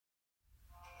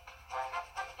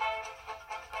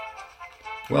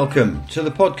Welcome to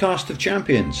the podcast of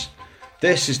champions.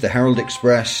 This is the Herald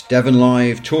Express, Devon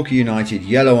Live, Torquay United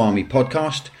Yellow Army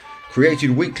podcast,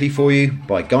 created weekly for you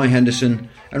by Guy Henderson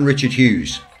and Richard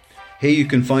Hughes. Here you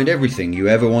can find everything you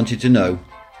ever wanted to know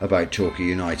about Torquay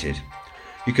United.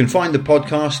 You can find the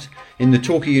podcast in the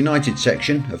Torquay United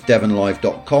section of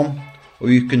devonlive.com, or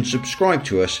you can subscribe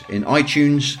to us in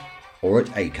iTunes or at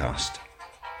Acast.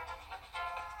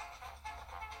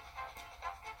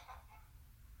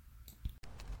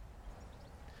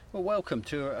 Well, welcome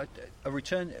to a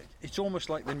return. It's almost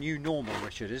like the new normal,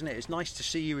 Richard, isn't it? It's nice to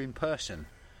see you in person.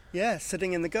 Yeah,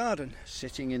 sitting in the garden.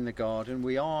 Sitting in the garden.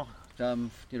 We are,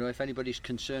 if anybody's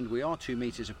concerned, we are 2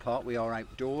 metres apart. We are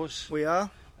outdoors. We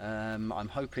are. I'm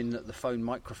hoping that the phone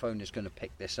microphone is going to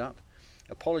pick this up.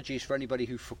 Apologies for anybody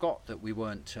who forgot that we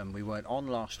weren't on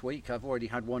last week. I've already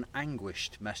had one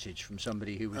anguished message from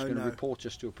somebody who was going to report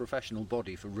us to a professional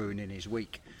body for ruining his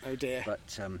week. Oh dear.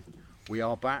 But we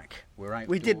are back. We're outdoors.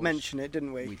 We did mention it,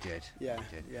 didn't we? We did. Yeah.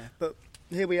 We did. Yeah. But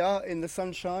here we are in the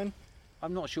sunshine.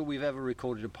 I'm not sure we've ever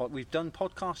recorded a pod. We've done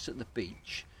podcasts at the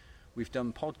beach. We've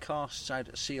done podcasts out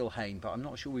at Seal Hayne, but I'm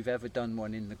not sure we've ever done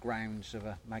one in the grounds of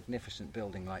a magnificent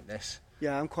building like this.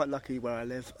 Yeah, I'm quite lucky where I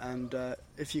live, and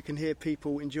if you can hear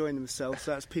people enjoying themselves,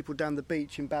 that's people down the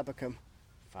beach in Babbacombe.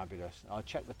 Fabulous. I'll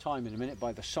check the time in a minute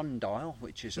by the sundial,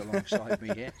 which is alongside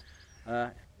me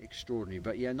here. Extraordinary.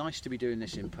 But yeah, nice to be doing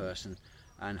this in person,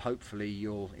 and hopefully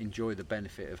you'll enjoy the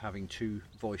benefit of having two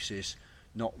voices,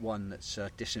 not one that's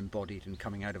disembodied and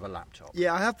coming out of a laptop.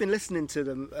 Yeah, I have been listening to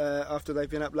them after they've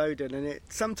been uploaded, and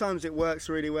sometimes it works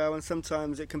really well, and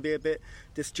sometimes it can be a bit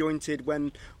disjointed when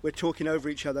we're talking over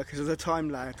each other because of the time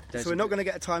lag. So we're not going to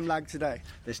get a time lag today.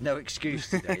 There's no excuse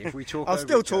today. If we talk I'll over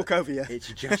still each talk other, over you.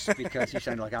 It's just because you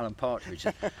sound like Alan Partridge.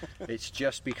 It's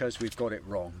just because we've got it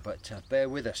wrong. But bear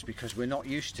with us because we're not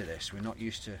used to this. We're not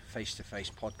used to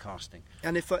face-to-face podcasting.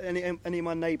 And if any of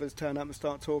my neighbours turn up and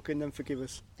start talking, then forgive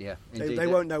us. Yeah, indeed. They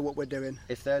won't know what we're doing.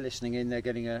 If they're listening in, they're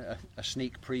getting a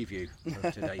sneak preview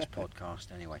of today's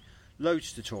podcast. Anyway,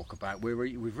 loads to talk about.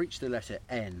 We've reached the letter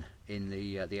N in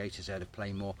the A to Z of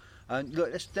Playmore.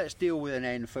 Look, let's deal with an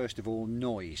N first of all.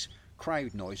 Noise,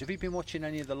 crowd noise. Have you been watching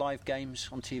any of the live games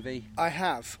on TV? I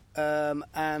have,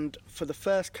 and for the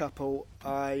first couple,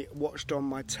 I watched on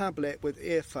my tablet with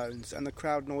earphones, and the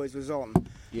crowd noise was on.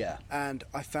 Yeah, and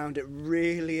I found it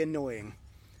really annoying.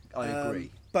 I agree.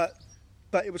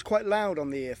 But it was quite loud on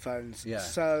the earphones. Yeah.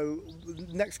 So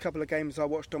the next couple of games I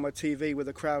watched on my TV with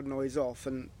the crowd noise off,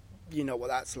 and you know what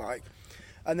that's like.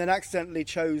 And then accidentally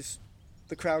chose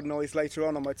the crowd noise later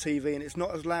on my TV, and it's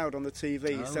not as loud on the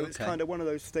TV. So it's kind of one of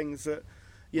those things that,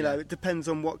 you know, it depends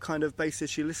on what kind of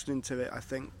basis you're listening to it, I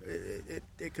think.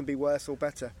 It can be worse or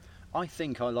better. I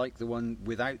think I like the one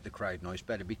without the crowd noise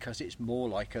better because it's more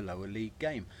like a lower league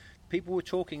game. People were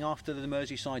talking after the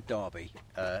Merseyside derby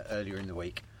earlier in the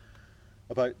week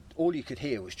about all you could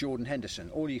hear was Jordan Henderson.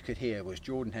 All you could hear was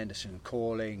Jordan Henderson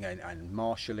calling and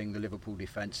marshalling the Liverpool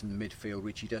defence and the midfield,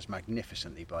 which he does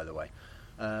magnificently, by the way.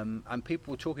 And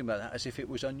people were talking about that as if it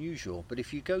was unusual. But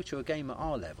if you go to a game at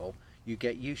our level, you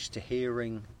get used to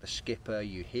hearing the skipper,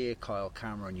 you hear Kyle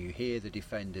Cameron, you hear the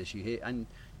defenders, and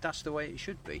that's the way it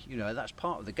should be. You know, that's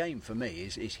part of the game for me,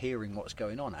 is hearing what's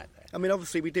going on out there. I mean,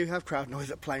 obviously we do have crowd noise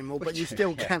at Playmore, but you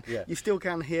still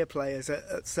can hear players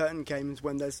at certain games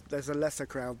when there's a lesser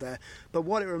crowd there. But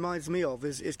what it reminds me of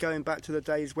is going back to the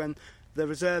days when the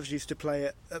reserves used to play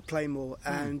at Playmore,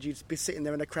 and you'd be sitting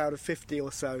there in a crowd of 50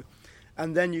 or so,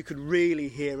 and then you could really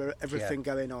hear everything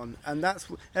going on. And that's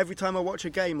every time I watch a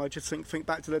game, I just think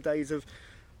back to the days of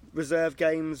reserve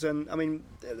games. And I mean,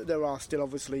 there are still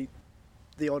obviously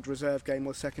the odd reserve game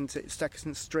or second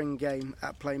string game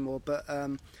at Playmore, but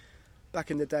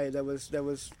back in the day there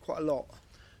was quite a lot.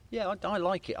 Yeah, I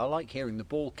like it. I like hearing the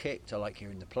ball kicked. I like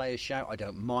hearing the players shout. I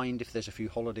don't mind if there's a few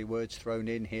holiday words thrown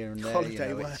in here and there.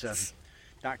 Holiday words.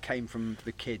 That came from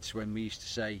the kids when we used to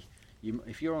say,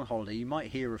 if you're on holiday, you might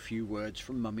hear a few words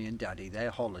from Mummy and Daddy. They're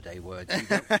holiday words.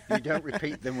 You don't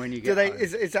repeat them when you get home.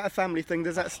 Is that a family thing?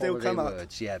 Does that still come up?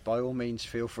 Words, yeah. By all means,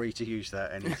 feel free to use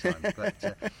that anytime.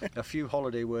 But a few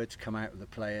holiday words come out of the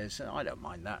players. I don't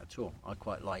mind that at all. I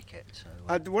quite like it.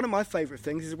 So, one of my favourite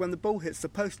things is when the ball hits the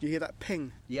post, you hear that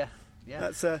ping. Yeah.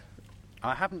 That's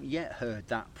I haven't yet heard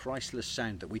that priceless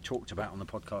sound that we talked about on the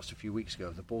podcast a few weeks ago,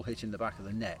 of the ball hitting the back of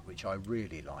the net, which I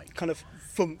really like. Kind of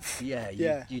thump. Yeah,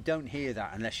 you don't hear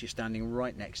that unless you're standing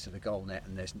right next to the goal net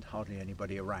and there's hardly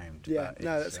anybody around. Yeah,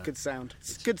 no, that's a good sound.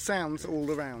 It's good sounds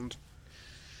all around.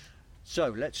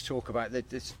 So let's talk about the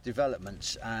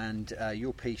developments and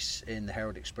your piece in the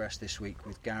Herald Express this week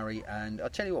with Gary. And I'll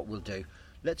tell you what we'll do.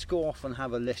 let's go off and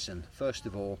have a listen, first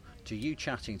of all, to you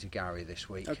chatting to Gary this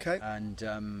week. Okay. And,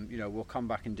 we'll come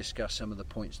back and discuss some of the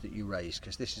points that you raised,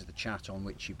 because this is the chat on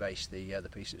which you base the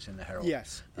piece that's in the Herald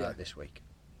this week.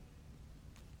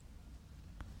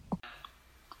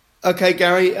 Okay,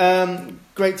 Gary,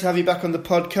 great to have you back on the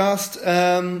podcast.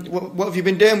 What have you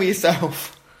been doing with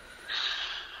yourself?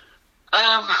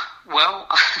 Well,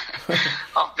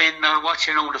 I've been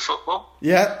watching all the football.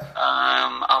 Yeah.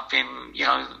 I've been,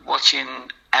 watching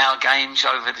our games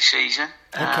over the season.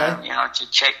 Okay.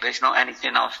 To check there's not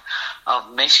anything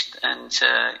I've missed, and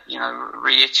to,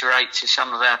 reiterate to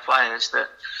some of our players that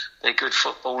they're good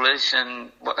footballers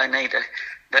and what they need to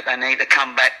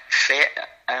come back fit.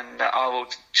 And I will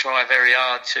try very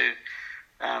hard to,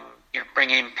 bring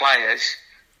in players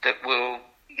that will,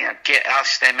 get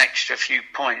us them extra few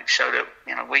points so that,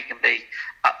 we can be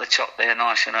up the top there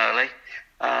nice and early.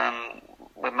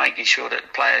 We're making sure that the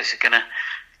players are going to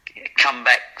come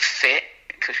back fit,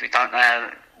 because we don't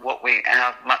know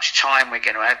how much time we're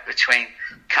going to have between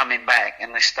coming back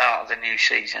and the start of the new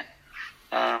season.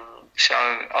 So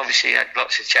obviously I had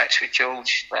lots of chats with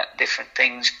George about different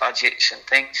things, budgets and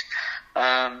things.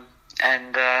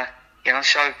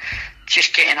 So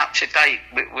just getting up to date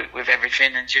with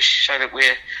everything, and just so that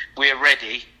we're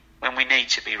ready when we need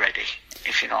to be ready,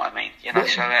 if you know what I mean.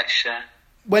 So that's...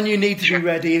 when you need to be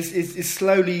ready is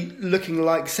slowly looking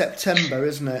like September,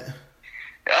 isn't it?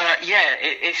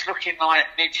 It's looking like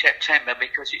mid-September,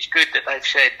 because it's good that they've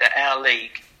said that our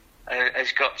league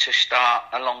has got to start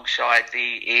alongside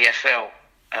the EFL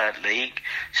league.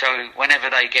 So whenever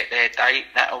they get their date,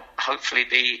 that'll hopefully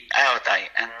be our date,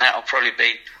 and that'll probably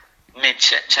be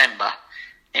mid-September,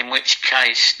 in which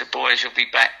case the boys will be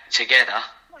back together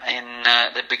in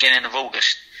the beginning of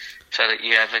August, so that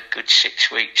you have a good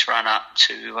 6 weeks run up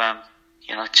to the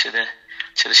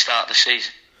start of the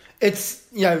season. It's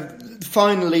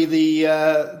finally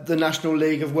the National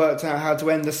League have worked out how to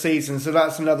end the season, so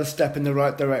that's another step in the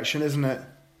right direction, isn't it?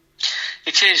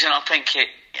 It is, and I think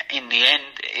in the end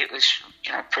it was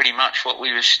pretty much what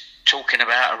we was talking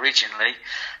about originally,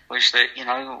 was that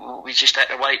we just had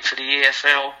to wait for the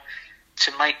EFL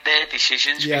to make their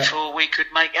decisions before we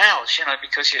could make ours.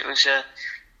 Because it was a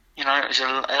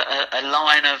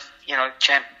line of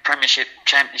Premiership,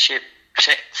 Championship,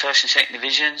 first and second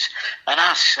divisions, and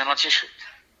us. And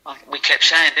we kept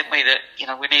saying, didn't we, that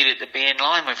we needed to be in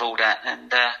line with all that.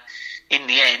 And in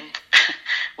the end,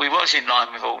 we was in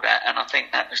line with all that. And I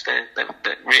think that was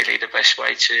really the best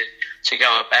way to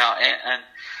go about it. And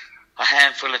a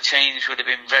handful of teams would have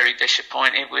been very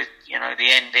disappointed with the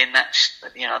ending. That's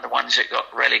the ones that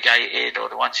got relegated, or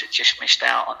the ones that just missed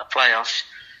out on the playoffs.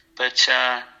 But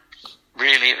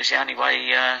really, it was the only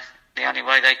way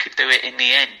they could do it in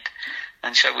the end.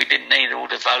 And so we didn't need all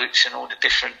the votes and all the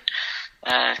different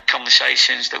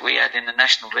conversations that we had in the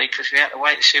National League, because we had to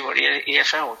wait to see what the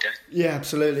EFL would do. Yeah,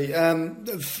 absolutely.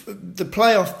 The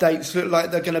playoff dates look like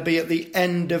they're going to be at the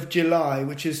end of July,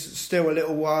 which is still a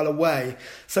little while away.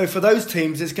 So for those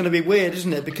teams, it's going to be weird,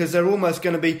 isn't it? Because they're almost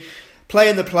going to be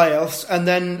playing the playoffs and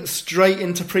then straight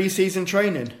into pre-season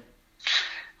training.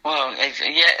 Well,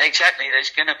 yeah, exactly. There's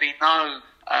going to be no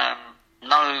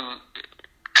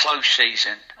close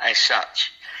season as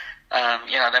such.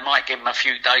 They might give them a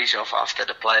few days off after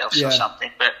the playoffs or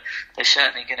something, but there's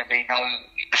certainly going to be no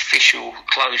official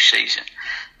close season.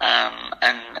 I'm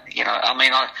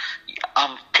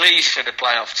pleased for the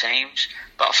playoff teams,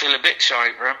 but I feel a bit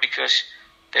sorry for them, because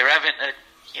they're having to,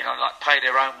 pay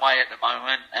their own way at the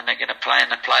moment, and they're going to play in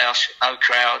the playoffs with no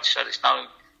crowd, so there's no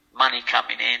money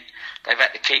coming in. They've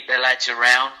had to keep their lads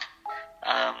around,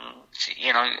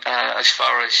 as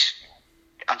far as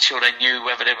until they knew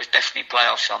whether there was definitely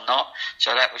playoffs or not.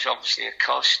 So that was obviously a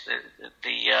cost.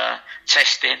 The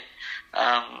testing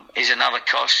is another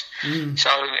cost. So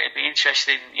it'd be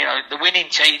interesting. The winning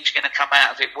team's going to come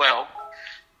out of it well,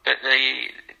 but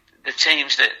the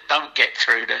teams that don't get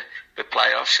through the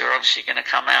playoffs are obviously going to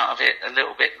come out of it a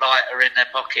little bit lighter in their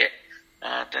pocket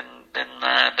than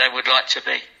they would like to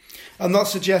be. I'm not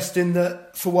suggesting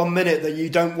that for 1 minute that you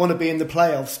don't want to be in the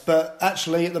playoffs, but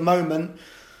actually at the moment,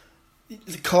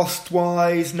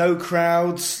 cost-wise, no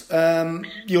crowds,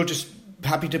 you're just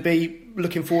happy to be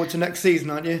looking forward to next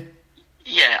season, aren't you?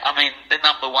 Yeah, I mean, the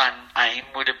number one aim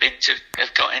would have been to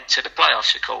have got into the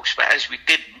playoffs, of course, but as we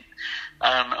didn't,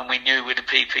 and we knew with the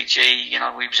PPG,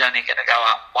 we was only going to go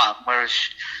up one, whereas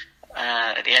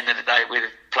at the end of the day, we'd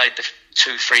have played the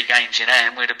 2-3 games in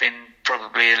hand, we'd have been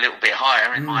probably a little bit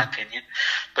higher, in my opinion.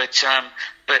 But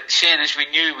seeing as we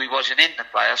knew we wasn't in the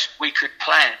playoffs, we could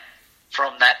plan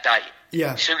from that date.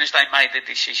 Yeah. As soon as they made the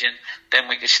decision, then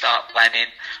we could start planning.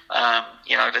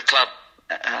 The club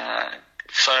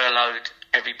furloughed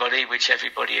everybody, which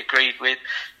everybody agreed with,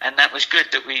 and that was good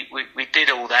that we did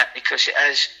all that, because it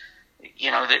has,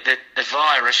 the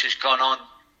virus has gone on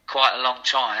quite a long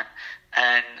time,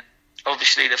 and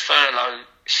obviously the furlough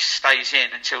stays in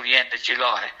until the end of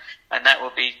July, and that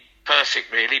will be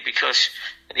perfect really, because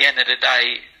at the end of the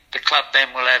day the club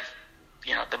then will have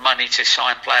the money to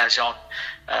sign players on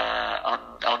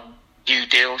new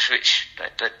deals, which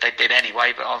they did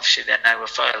anyway, but obviously then they were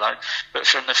furloughed. But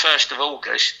from the 1st of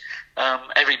August,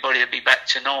 everybody will be back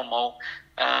to normal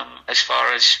as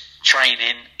far as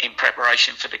training in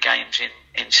preparation for the games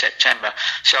in September.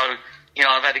 So,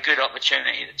 I've had a good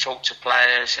opportunity to talk to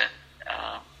players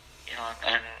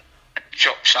and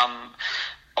drop some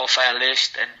off our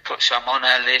list and put some on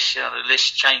our list. The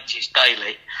list changes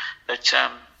daily, but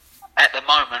at the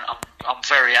moment I'm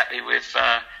very happy with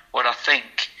what I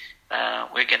think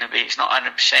we're going to be. It's not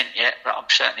 100% yet, but I'm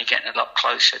certainly getting a lot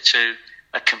closer to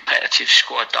a competitive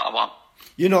squad that I want.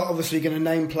 You're not obviously going to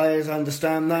name players, I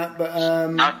understand that, but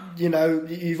no.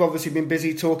 You've obviously been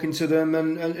busy talking to them,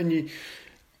 and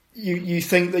you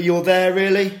think that you're there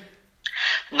really?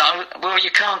 No, well,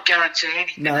 you can't guarantee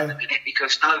anything at the minute,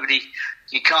 because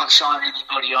you can't sign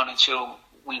anybody on until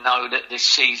we know that this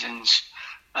season's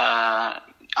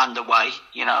underway,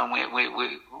 and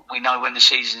we know when the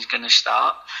season's going to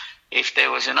start. If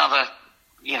there was another,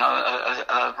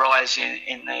 a rise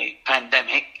in the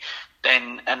pandemic,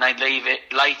 and they leave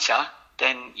it later,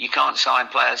 then you can't sign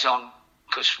players on,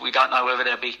 because we don't know whether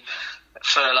they'll be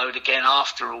furloughed again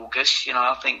after August.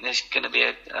 I think there's going to be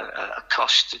a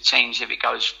cost to teams if it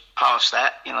goes past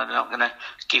that. They're not going to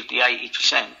give the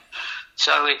 80%.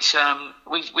 So it's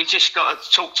we just got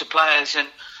to talk to players and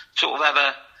sort of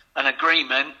have an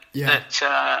agreement that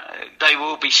they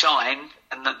will be signed,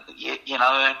 and that,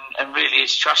 and really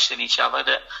it's trusting each other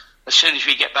that as soon as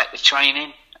we get back to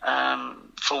training,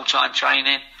 full-time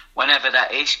training, whenever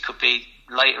that is, could be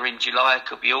later in July,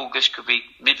 could be August, could be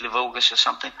middle of August or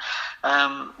something,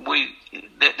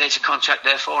 there's a contract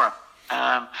there for them.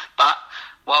 But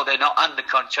while they're not under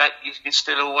contract, you can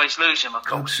still always lose them, of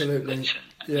course. Absolutely.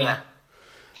 Yeah.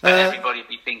 But everybody will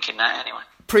be thinking that anyway.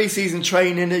 Pre-season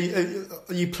training,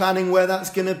 are you planning where that's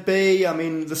going to be? I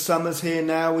mean, the summer's here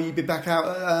now. Will you be back out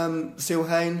at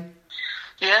Silhane?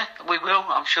 Yeah, we will.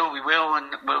 I'm sure we will, and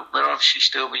we'll obviously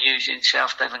still be using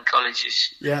South Devon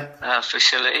College's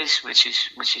facilities, which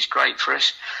is great for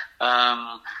us.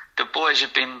 The boys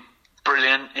have been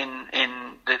brilliant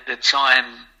in the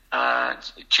time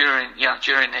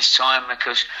during this time,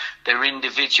 because their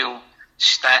individual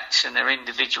stats and their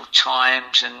individual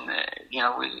times and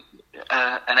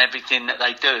and everything that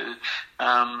they do,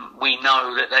 we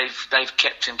know that they've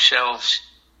kept themselves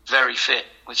very fit,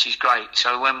 which is great.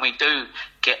 So when we do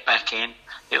get back in,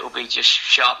 it will be just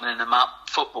sharpening them up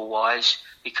football-wise,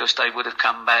 because they would have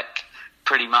come back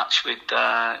pretty much with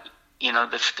the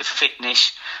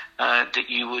fitness that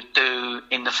you would do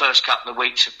in the first couple of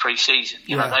weeks of pre-season.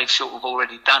 They've sort of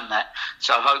already done that.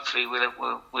 So hopefully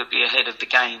we'll be ahead of the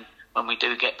game when we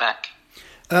do get back.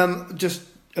 Just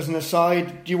as an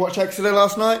aside, do you watch Exeter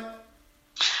last night?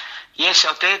 Yes,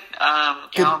 I did.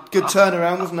 Good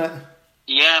turnaround, wasn't it?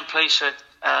 Yeah, I'm pleased for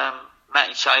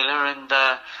Matty Taylor, and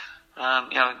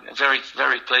very,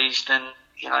 very pleased. And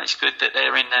it's good that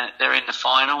they're in the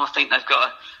final. I think they've got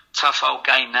a tough old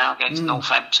game now against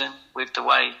Northampton, with the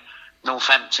way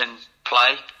Northampton play.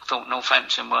 I thought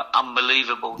Northampton were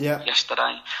unbelievable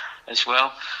yesterday as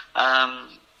well.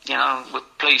 We're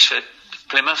pleased for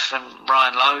Plymouth and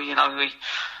Ryan Lowe.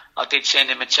 I did send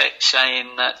him a text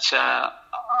saying that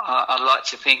I'd like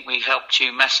to think we helped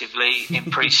you massively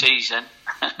in pre-season.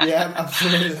 Yeah,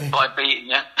 absolutely. By beating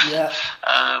you. Yeah.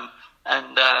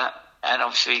 And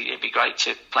obviously it'd be great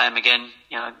to play them again,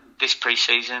 this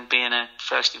pre-season, being a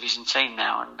first division team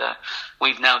now. And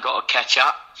we've now got to catch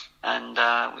up, and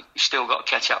we've still got to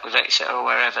catch up with Exeter or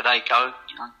wherever they go.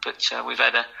 But we've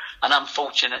had an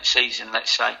unfortunate season,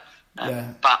 let's say.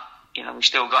 But we've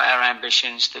still got our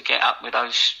ambitions to get up with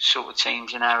those sort of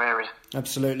teams in our area.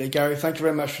 Absolutely. Gary, thank you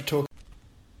very much for talking.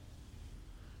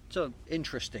 So,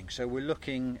 interesting. So we're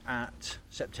looking at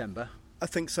September. I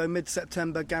think so.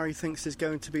 Mid-September, Gary thinks is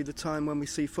going to be the time when we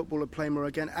see football at Playmore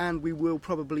again, and we will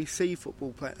probably see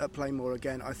football at Playmore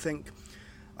again. I think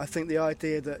the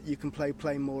idea that you can play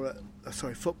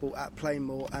football at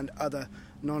Playmore and other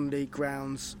non-league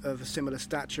grounds of a similar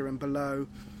stature and below,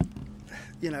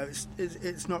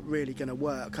 it's not really going to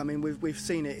work. I mean, we've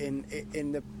seen it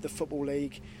in the Football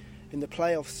League, in the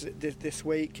playoffs this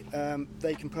week.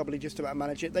 They can probably just about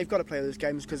manage it. They've got to play those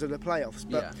games because of the playoffs.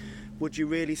 But would you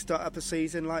really start up a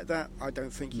season like that? I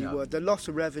don't think you would. The loss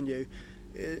of revenue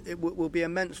it will be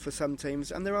immense for some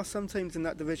teams, and there are some teams in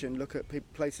that division. Look at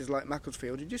places like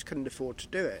Macclesfield, who just couldn't afford to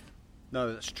do it.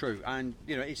 No, that's true, and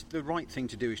it's the right thing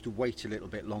to do is to wait a little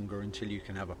bit longer until you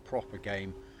can have a proper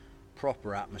game,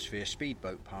 proper atmosphere,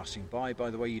 speedboat passing by. By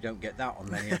the way, you don't get that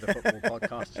on many other football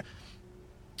podcasts.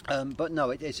 But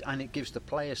no, it is, and it gives the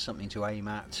players something to aim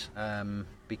at,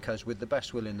 because with the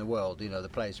best will in the world, the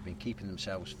players have been keeping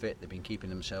themselves fit, they've been keeping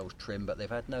themselves trim, but they've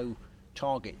had no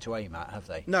target to aim at, have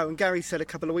they? No, and Gary said a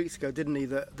couple of weeks ago, didn't he,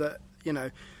 that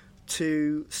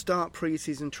to start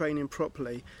pre-season training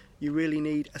properly, you really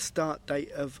need a start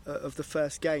date of the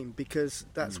first game, because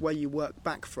that's where you work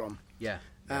back from. Yeah.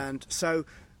 And so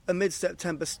a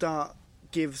mid-September start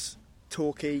gives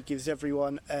Torquay, gives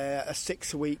everyone a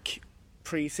 6-week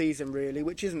pre-season, really,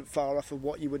 which isn't far off of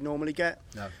what you would normally get.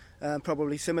 No.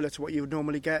 Probably similar to what you would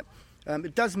normally get.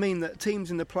 It does mean that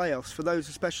teams in the playoffs, for those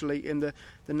especially in the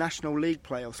National League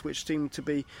playoffs, which seem to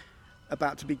be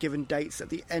about to be given dates at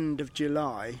the end of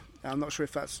July. I'm not sure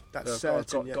if that's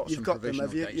certain yet. You've got them,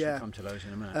 have you? Yeah. We'll come to those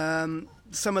in a minute.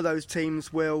 Some of those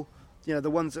teams will, the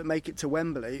ones that make it to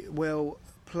Wembley, will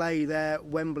play their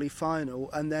Wembley final,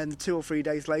 and then 2 or 3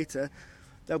 days later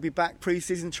they'll be back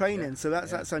pre-season training. So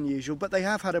that's unusual. But they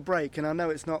have had a break, and I know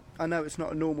it's not a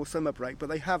normal summer break, but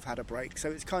they have had a break.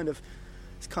 So it's kind of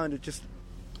just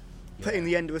putting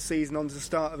the end of a season on to the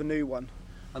start of a new one.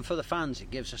 And for the fans,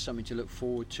 it gives us something to look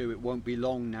forward to. It won't be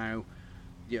long now.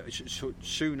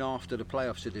 Soon after the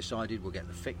playoffs are decided, we'll get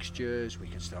the fixtures. We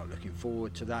can start looking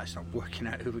forward to that. Start working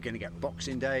out who we're going to get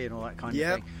Boxing Day and all that kind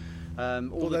of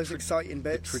thing. All those exciting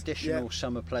bits. The traditional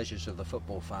summer pleasures of the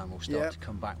football fan will start to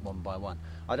come back one by one.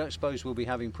 I don't suppose we'll be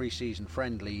having pre-season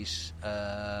friendlies.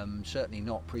 Certainly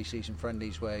not pre-season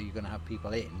friendlies where you're going to have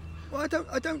people in. Well,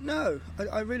 I don't know.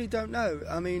 I really don't know.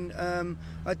 I mean,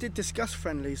 I did discuss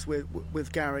friendlies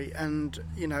with Gary, and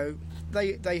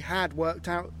they had worked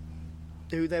out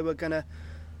who they were going to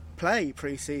play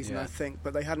pre-season, I think,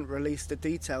 but they hadn't released the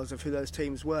details of who those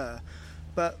teams were.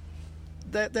 But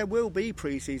there will be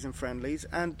pre-season friendlies,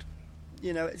 and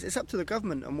it's up to the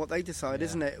government and what they decide,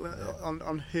 isn't it?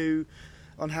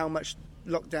 On how much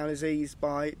lockdown is eased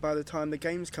by the time the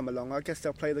games come along. I guess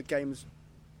they'll play the games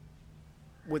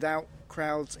without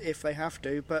crowds if they have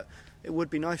to, but it would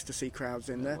be nice to see crowds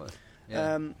in there.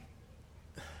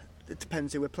 It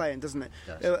depends who we're playing, doesn't it?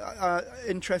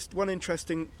 One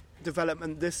interesting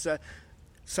development this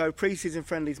so pre-season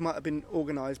friendlies might have been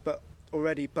organised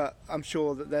already, but I'm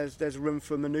sure that there's room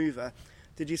for manoeuvre.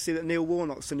 Did you see that Neil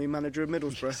Warnock's the new manager of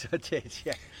Middlesbrough? Yes, I did,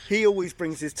 yeah. He always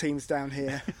brings his teams down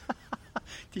here.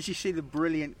 Did you see the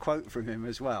brilliant quote from him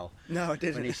as well? No, I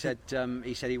didn't. When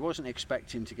he said he wasn't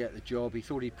expecting to get the job. He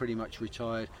thought he'd pretty much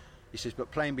retired. He says,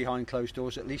 but playing behind closed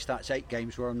doors, at least that's 8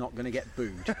 games where I'm not going to get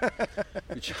booed.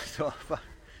 Which I thought,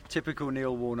 typical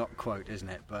Neil Warnock quote, isn't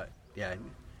it? But yeah,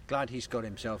 glad he's got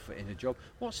himself in a job.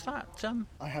 What's that?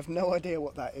 I have no idea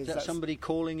what that is. Is that somebody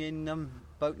calling in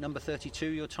boat number 32,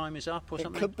 your time is up or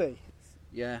something? It could be.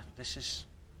 Yeah, this is...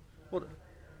 What?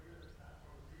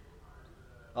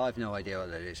 I've no idea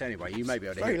what that is. Anyway, you may be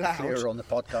able to hear it clearer on the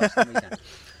podcast than we can.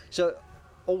 So,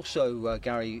 also,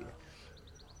 Gary,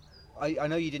 I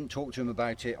know you didn't talk to him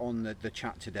about it on the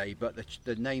chat today, but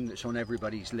the name that's on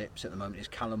everybody's lips at the moment is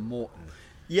Callum Morton.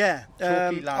 Yeah.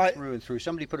 Torquay lad through and through.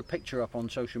 Somebody put a picture up on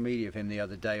social media of him the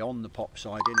other day on the pop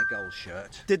side in a gold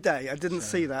shirt. Did they? I didn't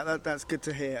see that. That's good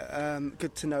to hear.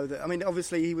 Good to know that. I mean,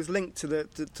 obviously he was linked to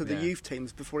the youth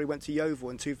teams before he went to Yeovil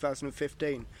in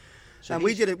 2015. So and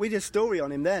we did a story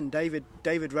on him then.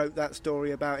 David wrote that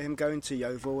story about him going to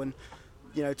Yeovil and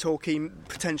Torquay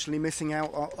potentially missing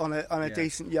out on a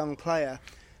decent young player.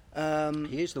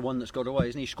 He is the one that's got away,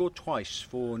 isn't he? He scored twice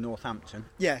for Northampton.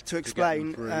 Yeah, to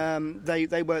explain,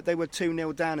 they were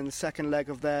 2-0 down in the second leg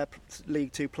of their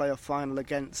League 2 playoff final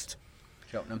against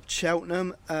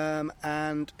Cheltenham,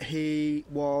 and he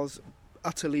was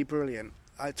utterly brilliant.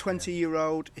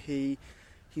 20-year-old,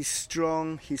 he's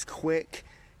strong, he's quick.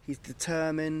 He's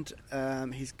determined,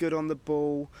 he's good on the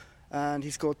ball, and he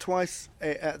scored twice.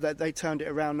 They turned it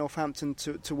around Northampton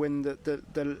to win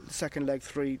the second leg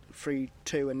 3-2,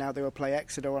 and now they will play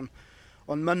Exeter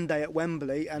on Monday at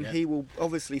Wembley, and he will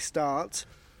obviously start.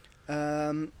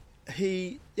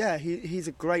 He's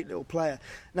a great little player.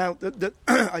 Now,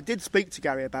 I did speak to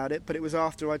Gary about it, but it was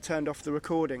after I turned off the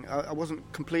recording. I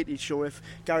wasn't completely sure if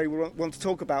Gary would want to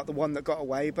talk about the one that got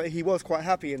away, but he was quite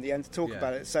happy in the end to talk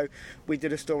about it, so we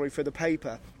did a story for the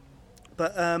paper.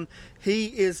 But he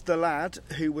is the lad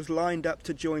who was lined up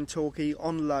to join Torquay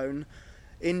on loan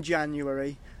in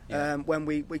January. When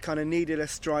we kind of needed a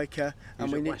striker,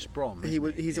 and at West Brom.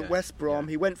 He's at West Brom.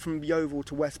 He went from Yeovil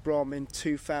to West Brom in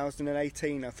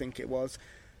 2018, I think it was,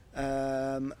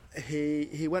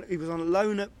 He was on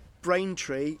loan at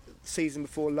Braintree season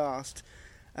before last,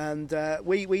 and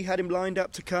we had him lined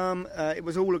up to come. It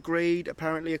was all agreed,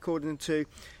 apparently, according to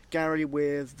Gary,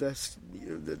 with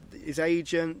his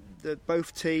agent,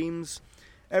 both teams.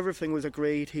 Everything was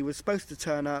agreed. He was supposed to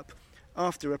turn up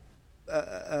after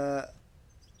a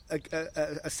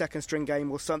second string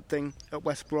game or something at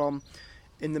West Brom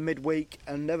in the midweek,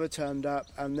 and never turned up.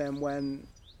 And then when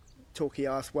Torquay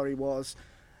asked where he was,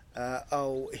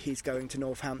 he's going to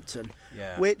Northampton,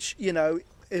 which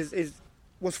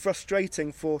was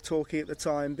frustrating for Torquay at the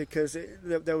time, because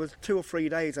there was 2 or 3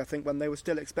 days, I think, when they were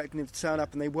still expecting him to turn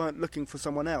up and they weren't looking for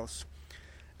someone else.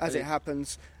 As it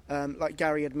happens, like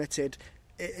Gary admitted,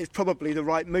 it's probably the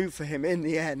right move for him in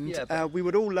the end. We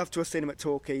would all love to have seen him at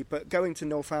Torquay, but going to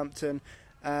Northampton,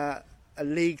 a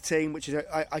league team, which is,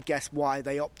 I guess, why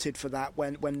they opted for that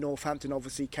when Northampton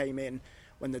obviously came in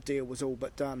when the deal was all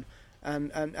but done.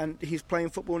 And he's playing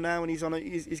football now, and he's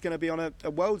going to be on a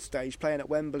world stage playing at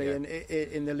Wembley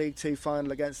in the League Two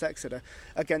final against Exeter,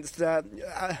 against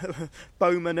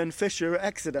Bowman and Fisher at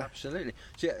Exeter. Absolutely.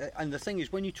 See, and the thing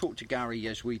is, when you talk to Gary,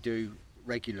 as we do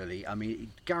regularly, I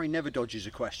mean, Gary never dodges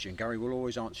a question. Gary will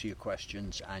always answer your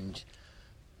questions.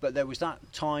 But there was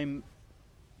that time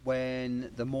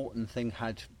when the Morton thing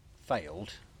had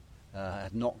failed,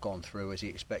 had not gone through as he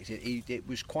expected. It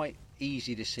was quite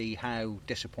easy to see how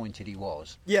disappointed he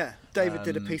was. Yeah, David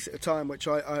did a piece at the time which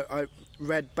I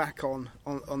read back on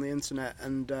the internet,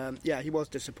 and he was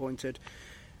disappointed.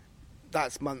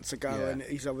 That's months ago, and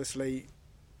he's obviously.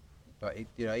 But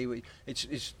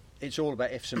it's all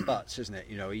about ifs and buts, isn't it?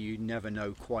 You never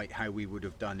know quite how we would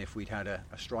have done if we'd had a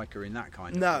striker in that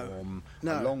kind of form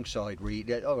alongside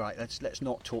Reid. All right, let's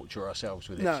not torture ourselves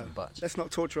with ifs and buts. Let's not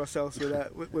torture ourselves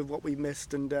with what we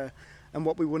missed and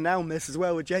what we will now miss as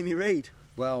well with Jamie Reid.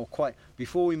 Well,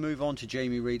 before we move on to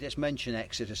Jamie Reid, let's mention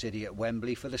Exeter City at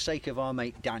Wembley. For the sake of our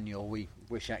mate Daniel, we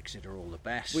wish Exeter all the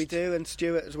best. We do, and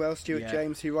Stuart as well. Stuart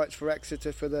James, who writes for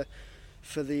Exeter for the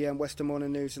Western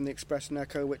Morning News and the Express and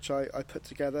Echo, which I put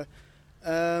together.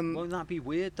 Won't that be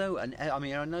weird though? And I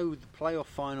mean, I know the playoff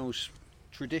finals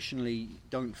traditionally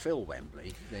don't fill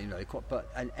Wembley, but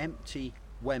an empty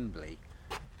Wembley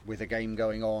with a game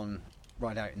going on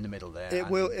right out in the middle there. It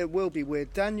will be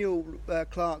weird. Daniel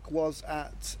Clark was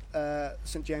at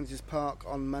St James's Park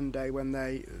on Monday when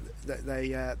they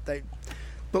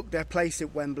booked their place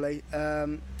at Wembley.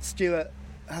 Stuart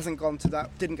hasn't gone to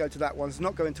that, didn't go to that one. He's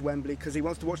not going to Wembley because he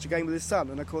wants to watch the game with his son,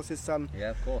 and of course his son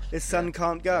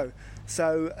can't go.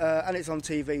 So and it's on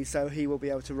TV, so he will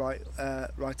be able to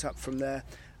write up from there.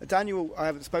 Daniel, I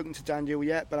haven't spoken to Daniel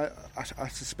yet, but I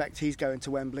suspect he's going to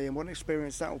Wembley, and what an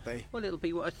experience that will be. Well, it'll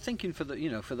be. I'm thinking for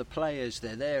the players,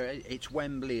 they're there. It's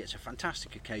Wembley. It's a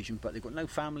fantastic occasion, but they've got no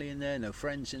family in there, no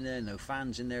friends in there, no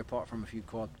fans in there, apart from a few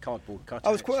cardboard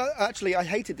cutouts. I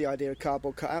hated the idea of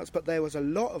cardboard cutouts, but there was a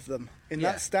lot of them in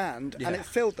that stand, and it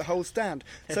filled the whole stand.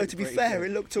 So to be fair, it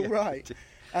looked all right.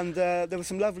 And there were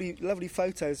some lovely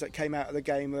photos that came out of the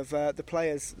game of the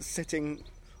players sitting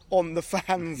on the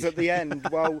fans at the end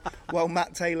while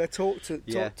Matt Taylor talked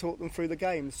them through the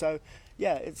game. So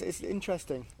it's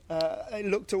interesting. It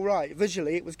looked all right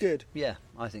visually. It was good. Yeah,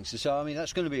 I think so. So I mean,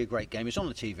 that's going to be a great game. It's on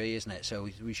the TV, isn't it? So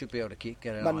we should be able to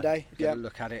get a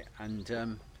look at it.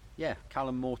 And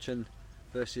Callum Morton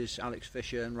versus Alex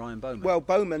Fisher and Ryan Bowman. Well,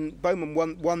 Bowman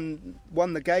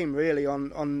won the game really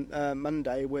on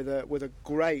Monday with a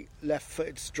great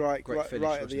left-footed strike right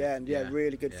at the end.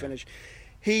 Really good finish.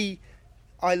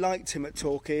 I liked him at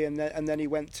Torquay, and then he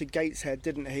went to Gateshead,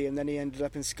 didn't he? And then he ended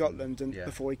up in Scotland, and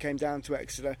before he came down to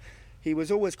Exeter. He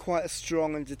was always quite a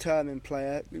strong and determined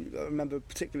player. I remember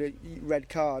particularly red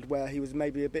card where he was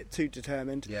maybe a bit too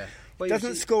determined. Yeah,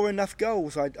 doesn't score enough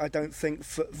goals, I don't think,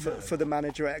 for the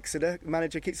manager at Exeter. The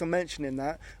manager keeps on mentioning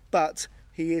that, but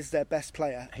he is their best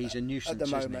player. He's a nuisance at the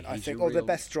moment, I think, or the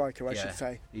best striker, I should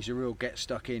say. He's a real get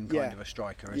stuck in kind of a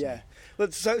striker, isn't he?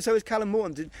 But so is Callum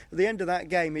Morton. At the end of that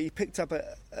game, he picked up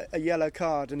a yellow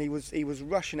card, and he was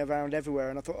rushing around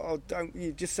everywhere. And I thought,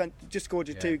 you just scored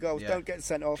your 2 goals. Don't get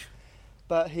sent off.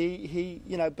 But he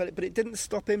but it didn't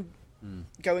stop him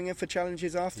going in for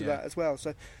challenges after that as well.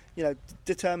 So,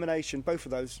 determination. Both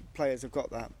of those players have got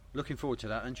that. Looking forward to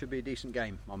that, and should be a decent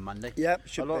game on Monday. Yep,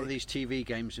 should be. A lot of these TV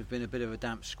games have been a bit of a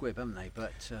damp squib, haven't they?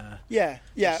 But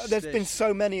there's been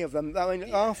so many of them. I mean,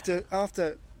 after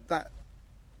that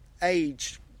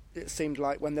age, it seemed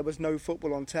like, when there was no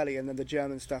football on telly, and then the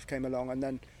German stuff came along, and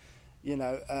then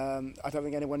I don't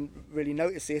think anyone really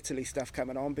noticed the Italy stuff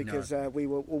coming on because we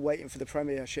were all waiting for the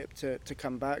Premiership to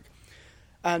come back.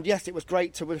 And yes, it was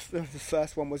great. The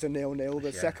first one was a 0-0.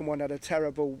 The second one had a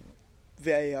terrible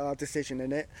VAR decision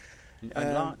in it.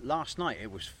 And last night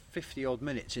it was 50 odd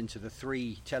minutes into the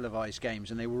 3 televised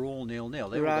games, and they were all 0-0. They all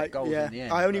got goals in the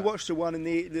end. I only watched the one in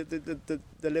the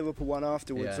Liverpool one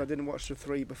afterwards. Yeah. I didn't watch the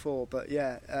 3 before, but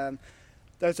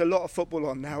there's a lot of football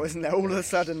on now, isn't there? All of a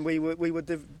sudden we were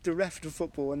bereft of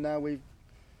football, and now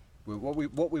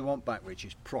what we want back, Rich,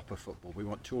 is proper football. We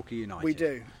want Torquay United. We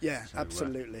do, yeah, so,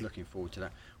 absolutely. Looking forward to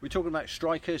that. We're talking about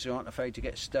strikers who aren't afraid to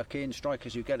get stuck in,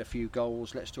 strikers who get a few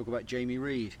goals. Let's talk about Jamie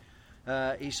Reid.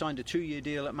 He signed a 2-year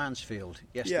deal at Mansfield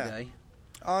yesterday.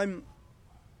 Yeah.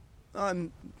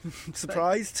 I'm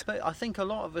surprised. But I think a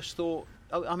lot of us thought.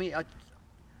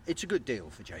 It's a good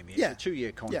deal for Jamie. It's a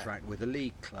 2-year contract with a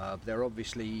league club. They're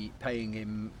obviously paying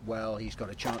him well. He's got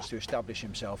a chance to establish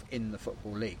himself in the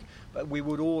Football League. But we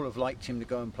would all have liked him to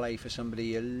go and play for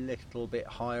somebody a little bit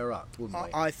higher up, wouldn't we?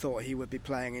 I thought he would be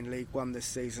playing in League One this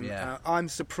season. Yeah. I'm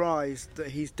surprised that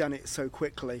he's done it so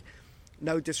quickly.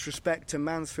 No disrespect to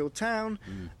Mansfield Town.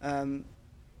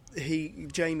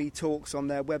 Jamie talks on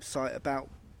their website about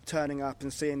turning up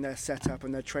and seeing their setup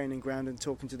and their training ground and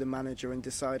talking to the manager and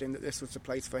deciding that this was the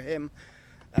place for him.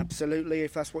 Absolutely,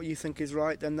 if that's what you think is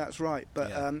right, then that's right.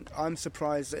 But I'm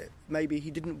surprised that maybe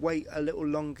he didn't wait a little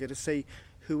longer to see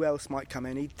who else might come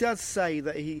in. He does say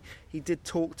that he did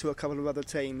talk to a couple of other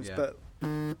teams, but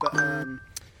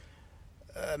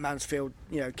Mansfield,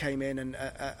 came in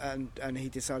and he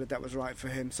decided that was right for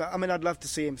him. So I'd love to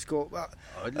see him score.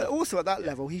 Also at that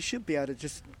level, he should be able to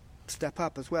just step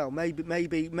up as well. Maybe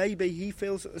he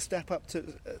feels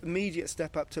that immediate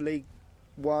step up to League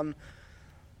One.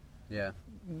 Yeah.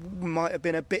 Might have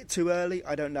been a bit too early.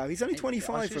 I don't know. He's only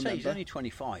 25. Remember, he's only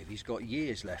 25. He's got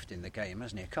years left in the game,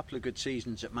 hasn't he? A couple of good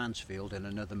seasons at Mansfield and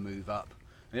another move up.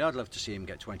 I'd love to see him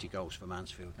get 20 goals for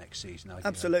Mansfield next season.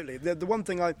 Absolutely. The one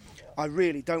thing I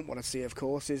really don't want to see, of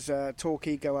course, is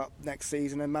Torquay go up next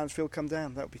season and Mansfield come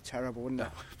down. That would be terrible, wouldn't it?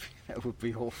 That would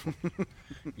be awful.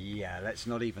 Yeah, let's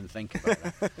not even think about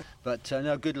that. But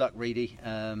no, good luck, Reedy.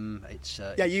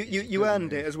 You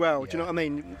earned it as well. Yeah. Do you know what I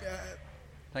mean?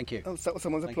 Thank you. Oh,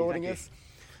 someone's applauding us.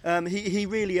 You. He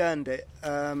really earned it.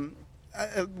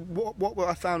 What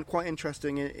I found quite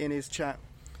interesting in his chat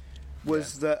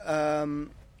was that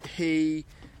he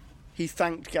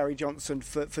thanked Gary Johnson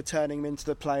for turning him into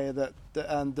the player that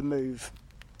earned the move.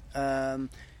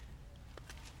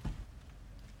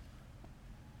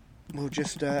 We'll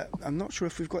just... I'm not sure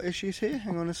if we've got issues here.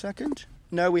 Hang on a second.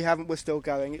 No, we haven't. We're still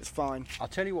going. It's fine. I'll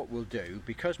tell you what we'll do.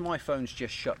 Because my phone's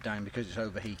just shut down because it's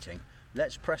overheating,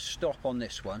 let's press stop on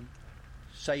this one,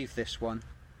 save this one,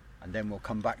 and then we'll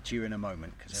come back to you in a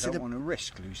moment, because I don't want to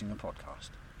risk losing the podcast.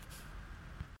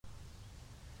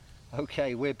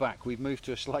 Okay, we're back. We've moved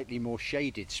to a slightly more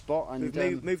shaded spot. And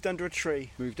We've moved under a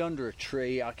tree. Moved under a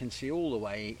tree. I can see all the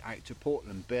way out to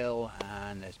Portland Bill,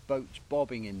 and there's boats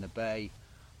bobbing in the bay.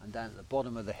 And down at the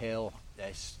bottom of the hill,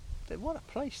 what a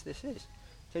place this is.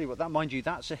 Tell you what, mind you,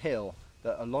 that's a hill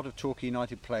that a lot of Torquay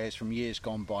United players from years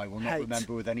gone by will not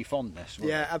remember with any fondness.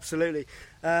 Yeah, absolutely.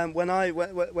 When I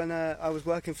was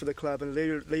working for the club, and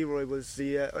Leroy was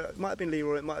it might have been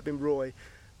Leroy, it might have been Roy,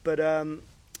 but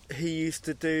he used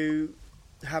to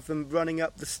have them running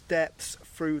up the steps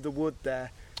through the wood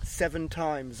there 7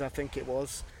 times, I think it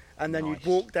was, and then you'd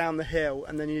walk down the hill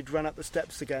and then you'd run up the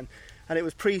steps again, and it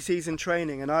was pre-season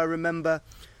training, and I remember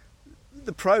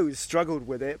the pros struggled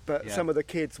with it, but some of the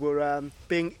kids were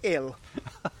being ill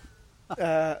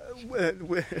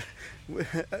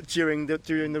during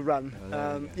the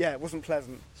run. It wasn't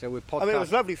pleasant. So we're it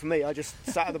was lovely for me. I just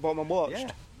sat at the bottom and watched.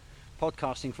 Yeah.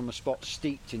 Podcasting from a spot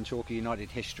steeped in Torquay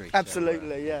United history.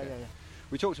 Absolutely, so,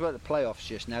 We talked about the playoffs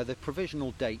just now. The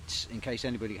provisional dates, in case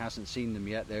anybody hasn't seen them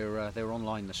yet, they're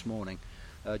online this morning.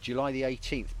 July the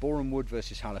 18th, Boreham Wood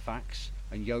versus Halifax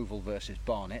and Yeovil versus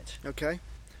Barnet. Okay.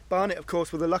 Barnet, of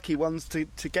course, were the lucky ones to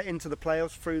get into the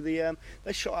playoffs through the...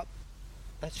 they shot up...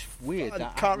 That's weird. I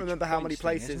can't remember how many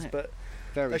places, but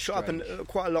very they shot strange. up in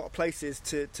quite a lot of places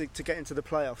to get into the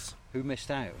playoffs. Who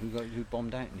missed out? Who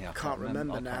bombed out? I can't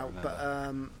remember now, but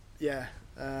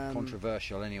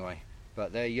controversial anyway.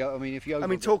 But there,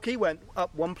 Torquay went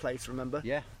up one place. Remember?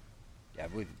 Yeah,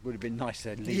 would have been nice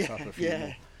to leap up a few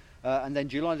more. And then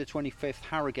July the 25th,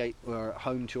 Harrogate were at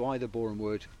home to either Boreham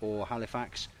Wood or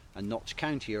Halifax, and Notts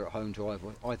County are at home to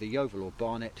either Yeovil or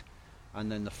Barnet.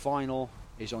 And then the final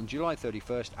is on July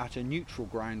 31st at a neutral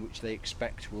ground, which they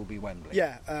expect will be Wembley.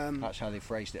 Yeah, that's how they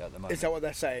phrased it at the moment. Is that what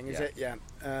they're saying? Is it? Yeah.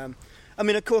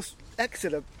 Of course,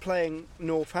 Exeter playing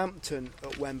Northampton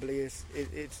at Wembley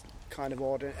it's kind of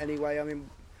odd anyway.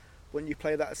 Wouldn't you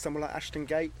play that at somewhere like Ashton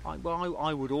Gate? I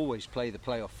would always play the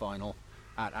playoff final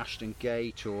at Ashton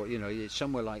Gate, or it's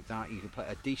somewhere like that. You could play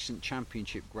a decent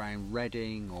championship ground,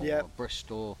 Reading or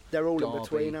Bristol. They're all Derby, in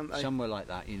between, aren't they? Somewhere like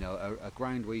that. A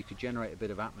ground where you could generate a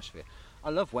bit of atmosphere. I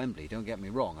love Wembley. Don't get me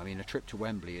wrong. I mean, a trip to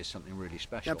Wembley is something really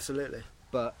special. Absolutely.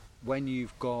 But when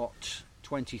you've got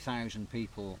 20,000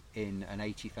 people in an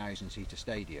 80,000 seater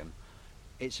stadium,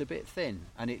 it's a bit thin,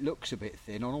 and it looks a bit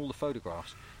thin on all the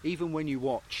photographs. Even when you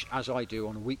watch, as I do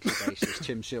on a weekly basis,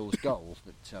 Tim Sill's goal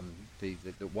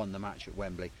that won the match at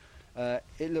Wembley,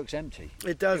 it looks empty.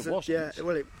 It does, it wasn't, yeah.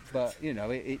 Well, but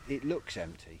it looks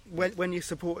empty. When your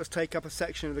supporters take up a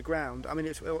section of the ground, I mean,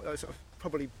 it's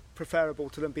probably preferable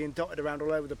to them being dotted around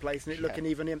all over the place and it looking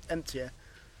even emptier.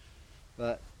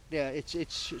 But yeah, it's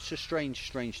a strange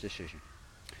decision.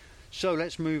 So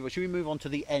let's move. Should we move on to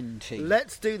the N team?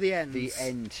 Let's do the N's. The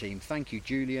N team. Thank you,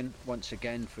 Julian, once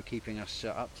again for keeping us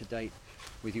up to date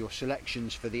with your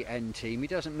selections for the N team. He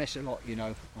doesn't miss a lot,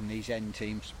 on these N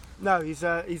teams. No, he's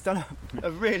done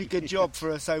a really good job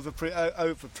for us over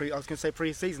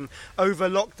pre-season, over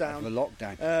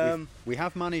lockdown. We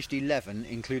have managed 11,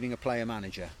 including a player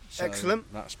manager. So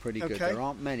excellent. That's pretty good. There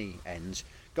aren't many N's.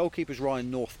 Goalkeeper's Ryan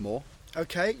Northmore.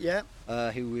 Okay, yeah.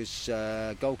 Who was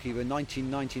goalkeeper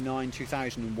 1999,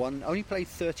 2001. Only played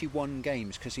 31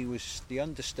 games because he was the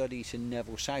understudy to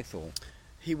Neville Southall.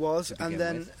 He was, and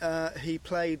then he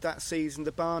played that season,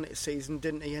 the Barnet season,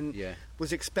 didn't he? And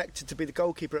was expected to be the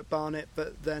goalkeeper at Barnet,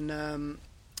 but then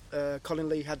Colin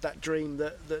Lee had that dream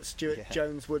that Stuart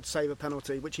Jones would save a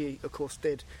penalty, which he, of course,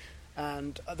 did.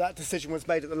 And that decision was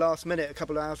made at the last minute, a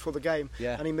couple of hours before the game,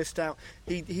 and he missed out.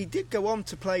 He did go on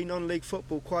to play non-league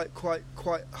football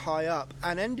quite high up,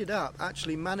 and ended up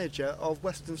actually manager of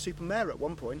Weston-super-Mare at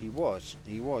one point. He was.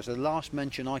 The last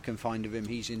mention I can find of him,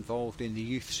 he's involved in the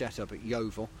youth setup at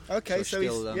Yeovil. Okay, so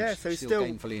he's still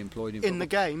gainfully employed in the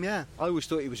game. Yeah, I always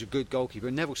thought he was a good goalkeeper.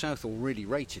 Neville Southall really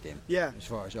rated him. Yeah, as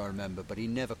far as I remember, but he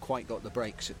never quite got the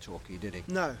breaks at Torquay, did he?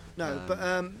 No. But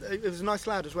it was a nice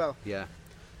lad as well. Yeah.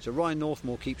 So Ryan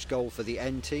Northmore keeps goal for the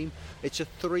N team. It's a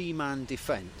three-man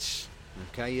defence.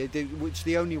 Okay, it's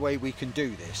the only way we can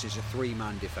do this is a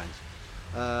three-man defence.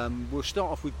 We'll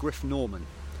start off with Griff Norman,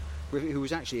 who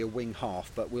was actually a wing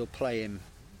half, but we'll play him.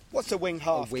 What's a wing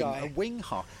half guy? A wing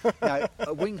half. Now,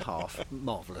 a wing half,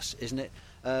 marvellous, isn't it?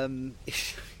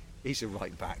 He's a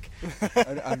right back,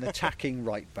 an attacking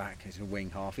right back is a wing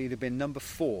half. He'd have been number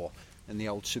 4 in the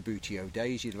old Sabutio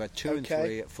days. You'd have had 2 and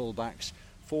 3 at full backs.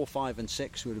 4, 5 and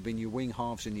 6 would have been your wing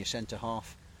halves and your centre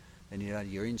half. Then you had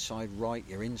your inside right,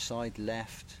 your inside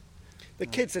left. The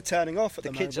kids are turning off at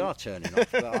the moment. The kids are turning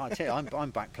off, but I tell you, I'm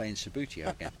back playing Sabutio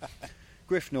again.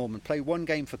 Griff Norman played 1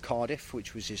 game for Cardiff,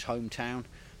 which was his hometown,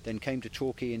 then came to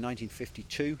Torquay in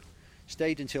 1952,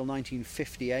 stayed until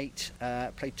 1958,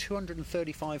 played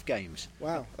 235 games.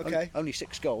 Wow, okay. Only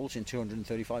 6 goals in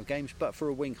 235 games, but for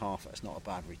a wing half, that's not a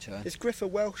bad return. Is Griff a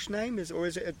Welsh name, or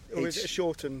is it a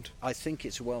shortened? I think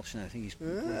it's a Welsh name. I think he's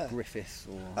Griffith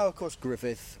or of course.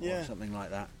 Griffith or something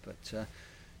like that. But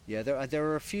there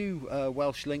are a few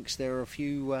Welsh links. There are a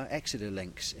few Exeter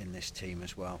links in this team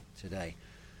as well today.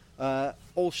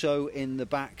 Also in the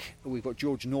back we've got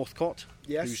George Northcott,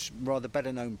 whose rather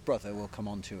better known brother we'll come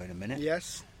on to in a minute.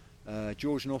 Yes.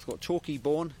 George Northcott, Torquay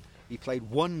born. He played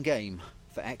 1 game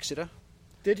for Exeter.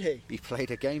 Did he? He played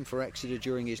a game for Exeter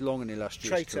during his long and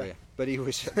illustrious career. But he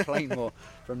was at Plainmoor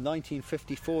from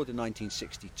 1954 to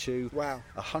 1962. Wow.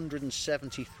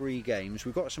 173 games.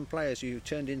 We've got some players who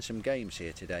turned in some games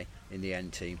here today in the N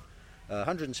team.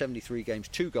 173 games,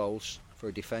 2 goals for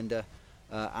a defender.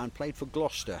 And played for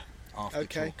Gloucester after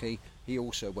Torquay. He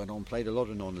also went on, played a lot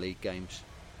of non-league games.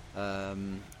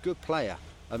 Good player.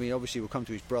 I mean, obviously we'll come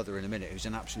to his brother in a minute, who's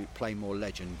an absolute Plainmoor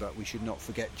legend, but we should not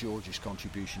forget George's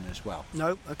contribution as well.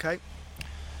 No, okay.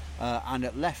 And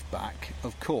at left back,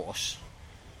 of course,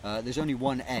 there's only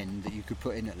one N that you could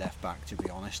put in at left back, to be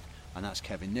honest, and that's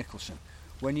Kevin Nicholson.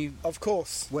 When you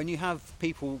have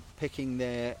people picking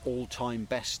their all-time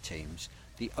best teams,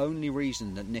 the only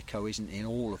reason that Nico isn't in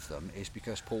all of them is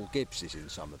because Paul Gibbs is in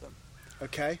some of them.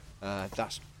 Okay.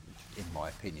 That's in my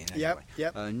opinion anyway.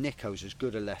 Yep. Nico's as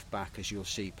good a left back as you'll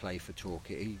see play for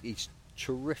Torquay. He's a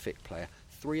terrific player.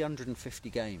 350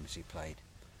 games he played.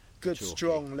 Good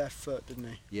strong left foot, didn't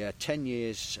he? Yeah, 10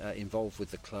 years involved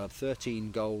with the club,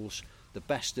 13 goals, the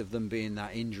best of them being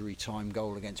that injury time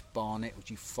goal against Barnet, which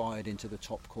he fired into the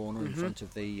top corner in front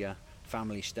of the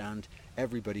family stand.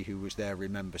 Everybody who was there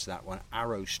remembers that one.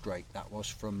 Arrow straight, that was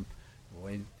from,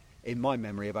 in my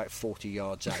memory, about 40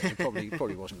 yards out. It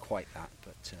probably wasn't quite that.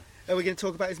 But are we going to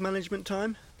talk about his management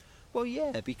time? Well,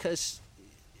 yeah, because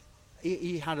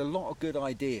he had a lot of good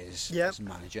ideas as a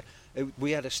manager.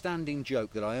 We had a standing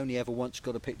joke that I only ever once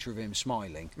got a picture of him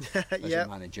smiling as a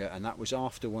manager, and that was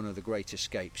after one of the Great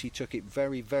Escapes. He took it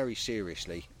very, very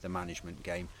seriously, the management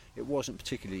game. It wasn't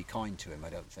particularly kind to him, I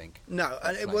don't think. No,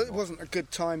 and it wasn't a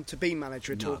good time to be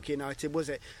manager at Torquay United, was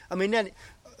it? I mean, then,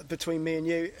 between me and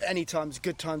you, any time's a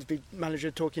good time to be manager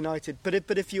at Torquay United. But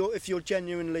if you're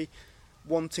genuinely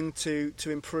wanting to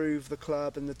improve the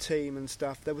club and the team and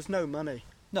stuff, there was no money.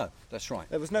 No, that's right.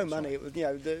 There was no money. Right.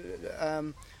 It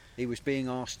was, he was being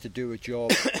asked to do a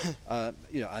job.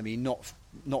 I mean,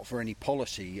 not for any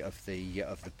policy of the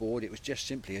board. It was just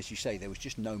simply, as you say, there was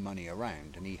just no money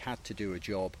around, and he had to do a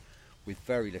job with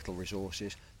very little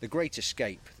resources. The Great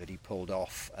Escape that he pulled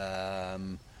off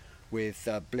with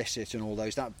Blissett and all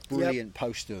those, that brilliant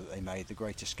poster that they made, the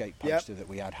Great Escape poster that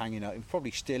we had hanging out,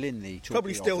 probably still in the Torquay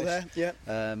probably still office. There.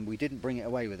 Yeah. We didn't bring it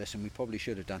away with us, and we probably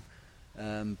should have done.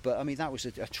 But I mean, that was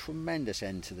a tremendous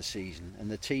end to the season, and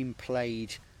the team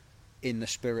played in the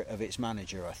spirit of its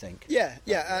manager, I think. Yeah,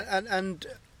 and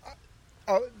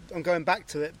I'm going back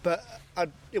to it, but I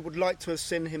would like to have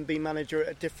seen him be manager at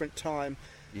a different time.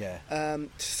 Yeah. To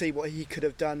see what he could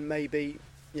have done, maybe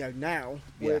now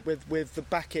with the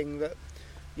backing that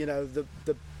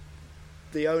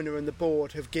the owner and the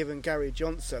board have given Gary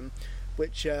Johnson,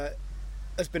 which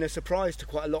has been a surprise to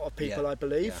quite a lot of people, I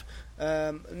believe. Yeah.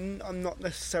 I'm not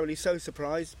necessarily so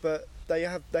surprised, but they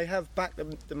have backed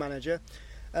the manager.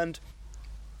 And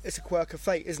it's a quirk of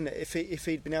fate, isn't it? If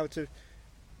he'd been able to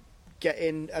get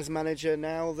in as manager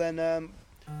now, then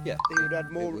he would have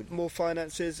had more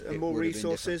finances and more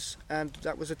resources. And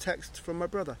that was a text from my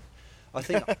brother. I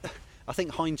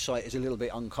think hindsight is a little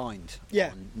bit unkind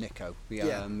on Nico.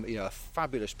 A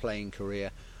fabulous playing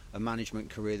career, a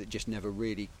management career that just never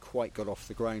really quite got off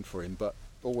the ground for him. But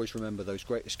always remember those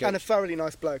Great Escapes. And a thoroughly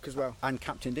nice bloke as well. And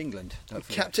captained England.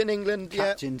 Captained England,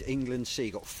 Captained England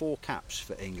C. Got 4 caps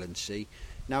for England C.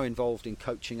 Now involved in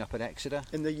coaching up at Exeter.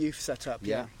 In the youth setup,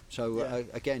 yeah. So,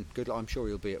 again, good. I'm sure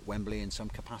he'll be at Wembley in some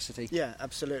capacity. Yeah,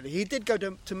 absolutely. He did go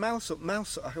to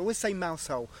Mousehole. I always say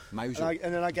Mousehole. Mousehole.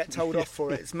 And then I get told off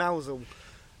for it. It's Mousehole.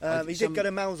 He did go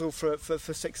to Mousehole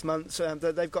for 6 months.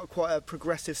 They've got quite a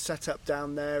progressive setup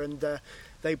down there, and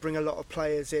they bring a lot of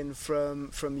players in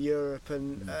from Europe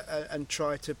and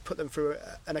try to put them through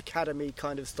an academy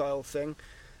kind of style thing.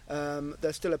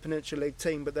 They're still a Peninsula League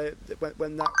team, but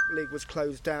when that league was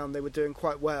closed down, they were doing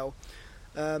quite well.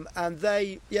 And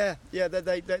they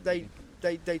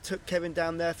took Kevin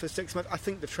down there for 6 months. I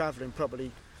think the travelling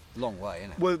probably long way,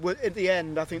 isn't it? At the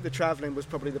end, I think the travelling was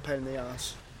probably the pain in the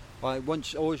arse. I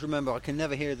always remember, I can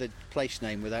never hear the place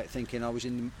name without thinking, I was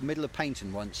in the middle of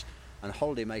Paynton once, and a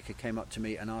holidaymaker came up to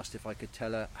me and asked if I could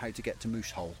tell her how to get to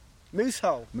Moosehole.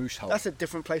 Moosehole? Moosehole. That's a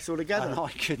different place altogether. And I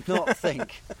could not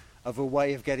think of a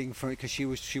way of getting from it, because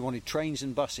she wanted trains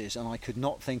and buses, and I could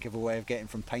not think of a way of getting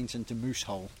from Paynton to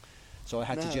Moosehole. So I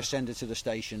had to just send her to the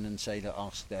station and say that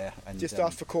ask there. And just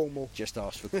ask for Cornwall. Just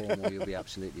ask for Cornwall, you'll be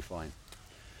absolutely fine.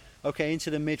 Okay, into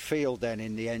the midfield then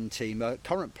in the end team.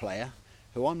 Current player,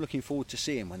 who I'm looking forward to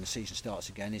seeing when the season starts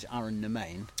again, is Aaron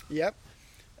Nemain. Yep.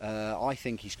 I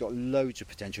think he's got loads of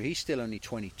potential. He's still only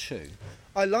 22.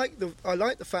 I like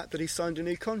the fact that he signed a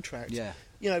new contract. Yeah.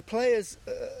 Players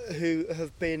who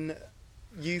have been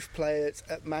youth players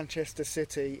at Manchester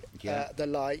City, the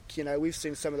like. We've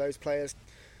seen some of those players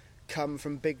come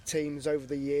from big teams over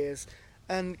the years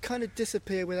and kind of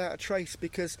disappear without a trace,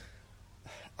 because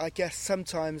I guess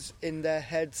sometimes in their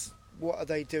heads, what are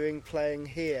they doing playing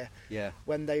here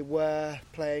when they were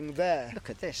playing there? Look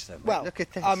at this, though. Mate. Well, look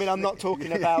at this. I mean, I'm not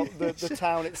talking about the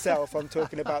town itself. I'm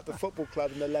talking about the football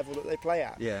club and the level that they play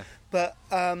at. Yeah. But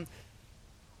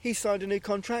he signed a new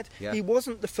contract. Yeah. He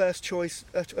wasn't the first choice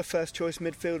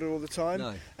midfielder all the time.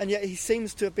 No. And yet he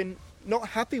seems to have been not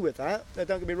happy with that. Now,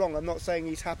 don't get me wrong. I'm not saying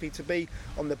he's happy to be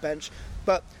on the bench,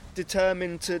 but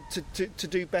determined to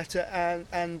do better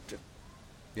and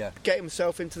get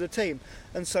himself into the team.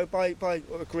 And so by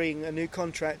agreeing a new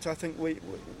contract, I think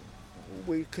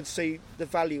we could see the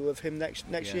value of him next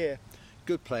year.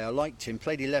 Good player. I liked him.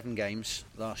 Played 11 games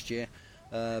last year.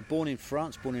 Born in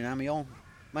France, born in Amiens.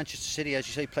 Manchester City, as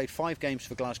you say, played 5 games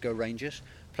for Glasgow Rangers.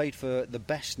 Played for the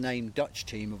best named Dutch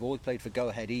team of all. He played for Go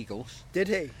Ahead Eagles. Did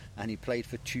he? And he played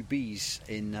for Tubize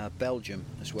in Belgium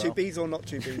as well. Tubize or not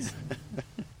Tubize?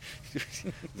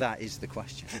 That is the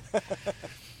question.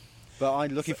 But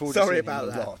I'm looking forward to seeing him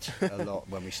a lot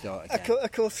when we start again.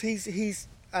 Of course, he's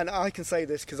and I can say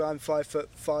this because I'm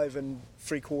 5'5" and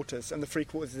 3/4, and the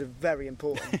 3/4 is very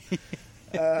important.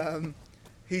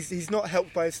 He's not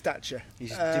helped by his stature.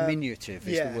 He's diminutive.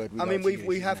 Is the word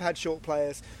we have had short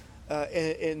players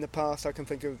in the past. I can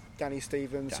think of Danny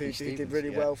Stevens, who did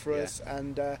really well for us,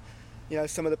 and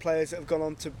some of the players that have gone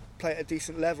on to play at a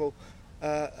decent level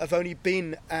have only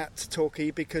been at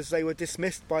Torquay because they were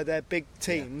dismissed by their big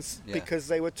teams because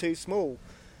they were too small.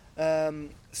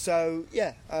 Let's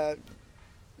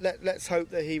hope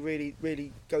that he really,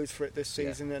 really goes for it this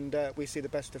season and we see the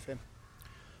best of him.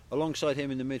 Alongside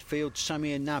him in the midfield,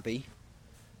 Samir Nabi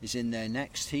is in there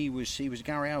next. He was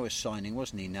Gary Hour's signing,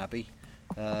 wasn't he, Nabi?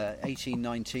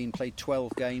 18-19, played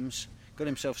 12 games. Got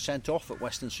himself sent off at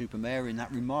Weston-super-Mare in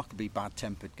that remarkably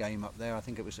bad-tempered game up there. I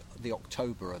think it was the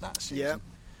October of that season.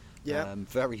 Yeah.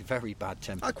 Very, very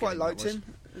bad-tempered. I quite liked him.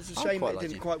 It's a shame it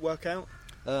didn't quite work out.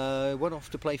 Went off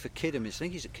to play for Kidderminster. I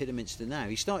think he's at Kidderminster now.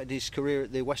 He started his career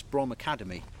at the West Brom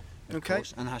Academy, of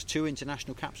course, and has 2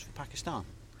 international caps for Pakistan.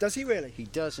 Does he really? He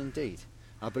does indeed.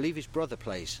 I believe his brother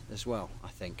plays as well, I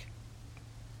think.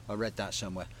 I read that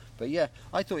somewhere. But yeah,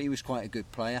 I thought he was quite a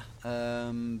good player.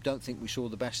 Don't think we saw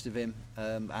the best of him.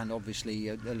 And obviously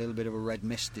a little bit of a red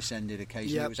mist descended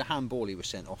occasionally. Yep. It was a handball he was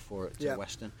sent off for at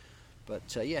Western. But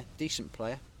decent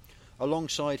player.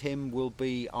 Alongside him will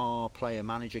be our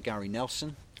player-manager, Gary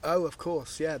Nelson. Oh, of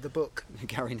course, the book.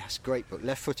 Gary, that's a great book.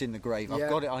 Left Foot in the Grave. I've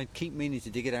got it. I keep meaning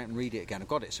to dig it out and read it again. I've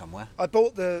got it somewhere. I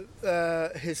bought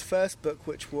his first book,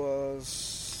 which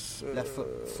was... Left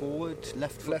Foot Forward,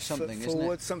 Left Foot something, Foot Forward,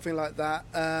 isn't it? Something like that.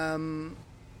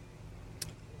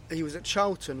 He was at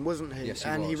Charlton, wasn't he? Yes,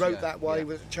 he wrote that while he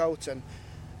was at Charlton.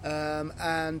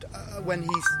 When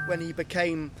he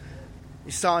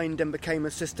signed and became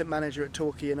assistant manager at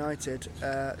Torquay United,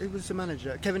 who was the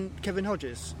manager? Kevin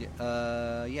Hodges.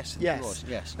 Yes, he was.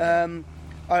 Yes.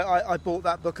 I bought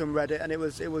that book and read it, and it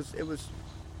was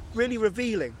really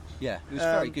revealing. Yeah, he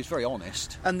was very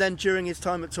honest. And then during his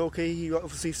time at Torquay, he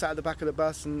obviously sat at the back of the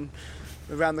bus and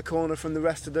around the corner from the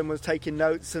rest of them was taking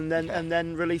notes, and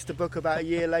then released a book about a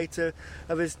year later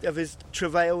of his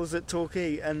travails at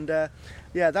Torquay, and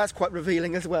that's quite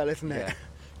revealing as well, isn't it? Yeah.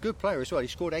 Good player as well. He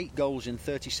scored 8 goals in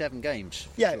 37 games.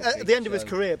 Yeah, at the end of his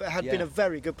career, but had been a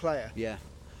very good player. Yeah.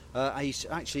 He's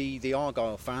actually, the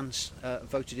Argyle fans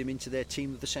voted him into their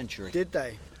team of the century. Did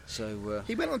they? So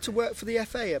he went on to work for the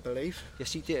FA, I believe.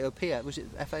 Yes, he did. Was it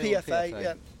FA? PFA, or PFA?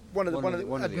 yeah. One of the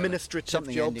administrative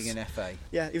something jobs. Ending in FA.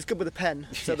 Yeah, he was good with a pen,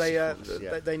 so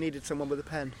they needed someone with a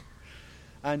pen.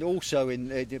 And also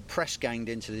the press ganged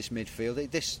into this midfield.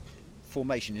 This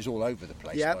formation is all over the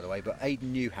place, by the way. But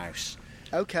Aidan Newhouse,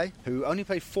 who only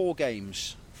played 4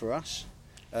 games for us,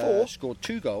 4? Scored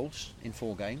 2 goals in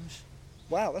 4 games.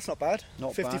 Wow, that's not bad.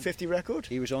 Not 50-50 record.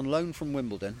 He was on loan from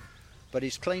Wimbledon. But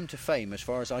his claim to fame, as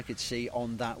far as I could see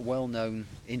on that well-known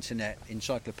internet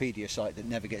encyclopedia site that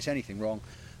never gets anything wrong,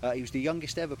 he was the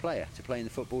youngest ever player to play in the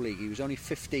Football League. He was only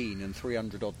 15 and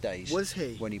 300 odd days. Was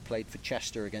he? When he played for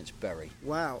Chester against Bury.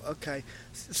 Wow, okay.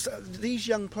 So these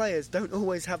young players don't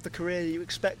always have the career you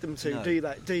expect them to, do you?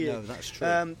 No, that's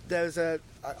true. There's I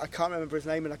can't remember his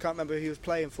name and I can't remember who he was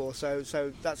playing for, so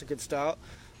that's a good start.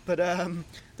 But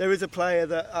there is a player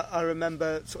that I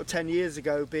remember sort of 10 years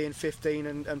ago being 15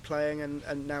 and playing,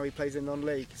 and now he plays in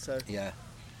non-league. So yeah,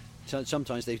 so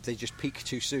sometimes they just peak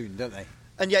too soon, don't they?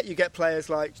 And yet you get players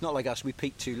like... It's not like us, we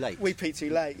peak too late. We peak too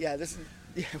late, yeah.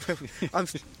 I'm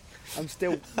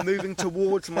still moving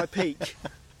towards my peak.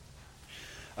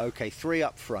 Okay, 3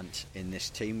 up front in this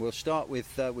team. We'll start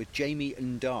with Jamie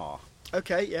Ndar.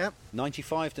 Okay, yeah.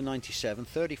 95 to 97,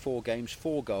 34 games,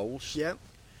 4 goals. Yeah.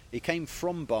 He came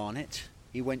from Barnet.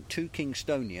 He went to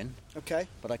Kingstonian. Okay.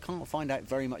 But I can't find out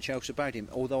very much else about him,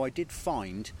 although I did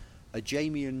find a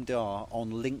Jamie Ndar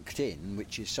on LinkedIn,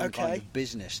 which is some kind of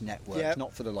business network. Yep. It's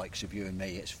not for the likes of you and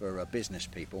me, it's for business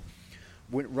people.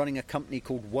 We're running a company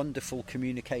called Wonderful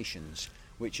Communications,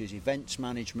 which is events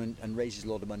management and raises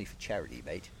a lot of money for charity,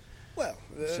 mate. Well,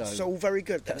 that's all very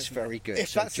good. That's very good.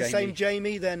 If that's the same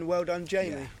Jamie, then well done,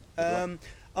 Jamie. Yeah,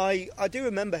 I do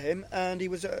remember him, and he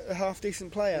was a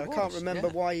half-decent player. I can't remember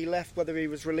why he left, whether he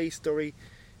was released or he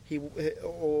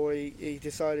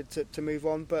decided to move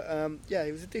on. But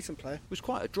he was a decent player. It was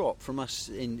quite a drop from us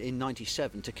in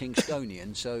 97 to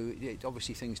Kingstonian, so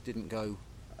obviously things didn't go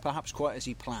perhaps quite as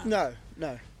he planned. No.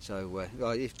 So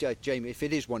Jamie, if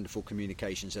it is Wonderful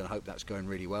Communications, then I hope that's going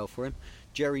really well for him.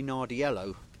 Jerry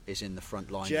Nardiello is in the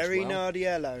front line Jerry as well.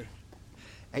 Nardiello.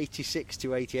 86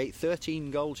 to 88, 13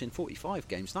 goals in 45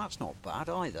 games. That's not bad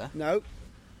either. No.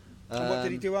 And what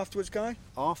did he do afterwards, Guy?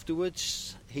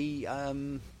 Afterwards, he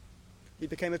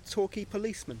became a Torquay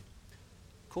policeman.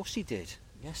 Of course he did.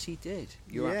 Yes, he did.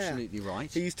 You're absolutely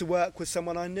right. He used to work with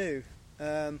someone I knew.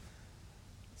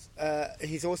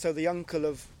 He's also the uncle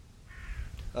of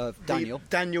Daniel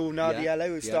Nardiello,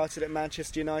 who started at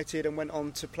Manchester United and went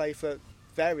on to play for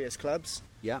various clubs.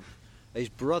 Yeah. His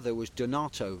brother was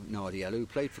Donato Nardiello, who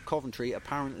played for Coventry,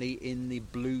 apparently in the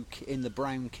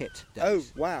brown kit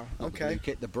days. Oh, wow. Not Okay. the blue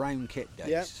kit, the brown kit days.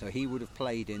 Yeah. So he would have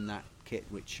played in that kit,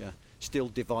 which still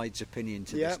divides opinion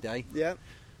to this day. Yeah.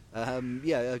 A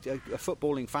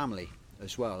footballing family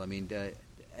as well. I mean,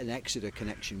 an Exeter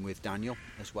connection with Daniel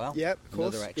as well. Yeah, of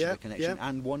course. Another Exeter Yeah, connection, yeah.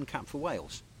 and one cap for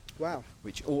Wales. Wow.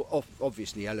 Which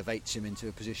obviously elevates him into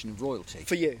a position of royalty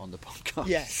For you. on the podcast.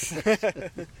 Yes.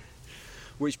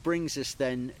 Which brings us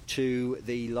then to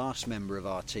the last member of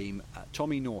our team,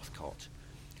 Tommy Northcott.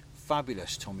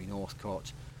 Fabulous Tommy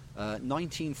Northcott.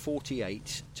 1948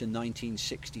 to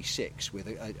 1966 with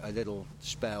a little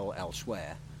spell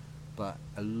elsewhere. But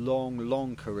a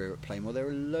long career at Plainmoor. There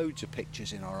are loads of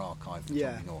pictures in our archive of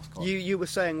Tommy Northcott. You were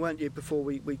saying, weren't you, before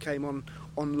we came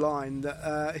online,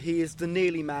 that he is the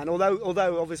nearly man.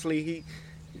 Although obviously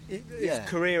his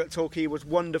career at Torquay was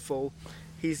wonderful,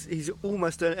 he's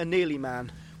almost a nearly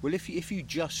man. Well, if you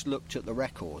just looked at the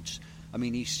records, I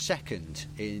mean, he's second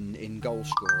in goal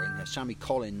scoring. Sammy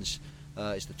Collins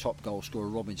is the top goal scorer.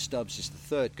 Robin Stubbs is the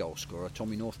third goal scorer.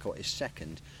 Tommy Northcott is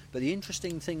second. But the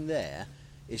interesting thing there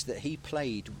is that he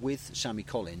played with Sammy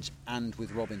Collins and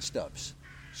with Robin Stubbs.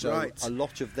 So a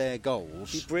lot of their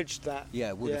goals... He bridged that.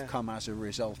 Yeah, would have come as a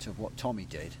result of what Tommy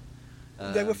did.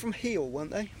 They were from Heel,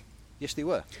 weren't they? Yes, they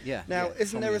were, yeah. Now,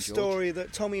 isn't Tommy there a and George. story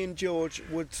that Tommy and George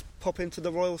would pop into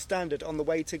the Royal Standard on the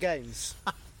way to games?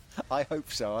 I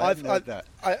hope so. I've heard that.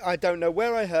 I don't know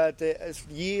where I heard it. It's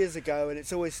years ago, and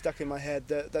it's always stuck in my head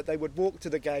that they would walk to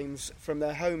the games from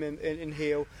their home in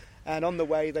Heel, and on the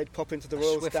way they'd pop into the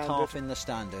Royal Swift Standard. half in the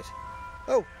Standard.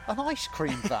 Oh, an ice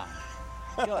cream van.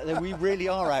 God, we really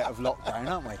are out of lockdown,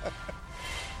 aren't we?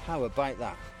 How about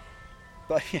that?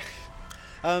 But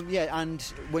and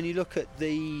when you look at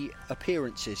the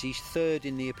appearances, he's third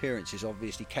in the appearances.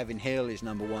 Obviously, Kevin Hill is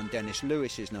number one, Dennis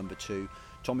Lewis is number two,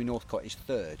 Tommy Northcott is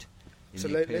third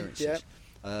in the appearances.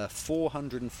 Yeah.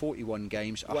 441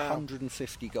 games, Wow.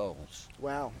 150 goals.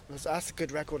 Wow, that's a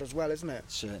good record as well, isn't it?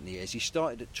 It certainly is. He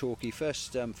started at Torquay,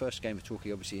 first game of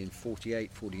Torquay obviously in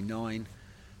 48, 49.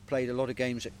 Played a lot of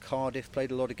games at Cardiff,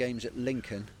 played a lot of games at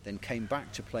Lincoln, then came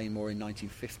back to Plainmoor in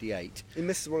 1958. He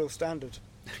missed the Royal Standard.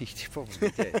 He probably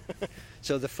did.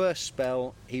 So the first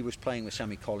spell he was playing with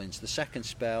Sammy Collins. The second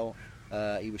spell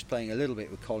he was playing a little bit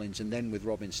with Collins and then with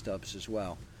Robin Stubbs as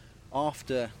well.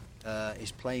 After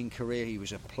his playing career, he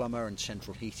was a plumber and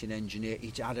central heating engineer.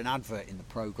 He had an advert in the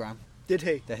programme. Did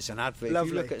he? There's an advert. Lovely.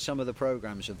 If you look at some of the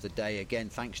programmes of the day, again,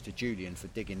 thanks to Julian for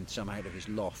digging some out of his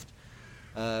loft,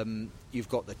 you've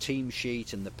got the team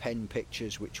sheet and the pen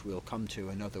pictures, which we'll come to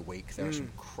another week. There are some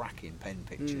cracking pen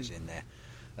pictures in there.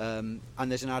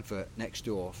 And there's an advert next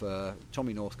door for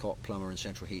Tommy Northcott, plumber and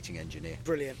central heating engineer.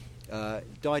 Brilliant.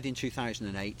 Died in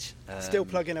 2008. Still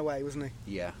plugging away, wasn't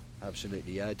he? Yeah,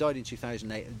 absolutely. Died in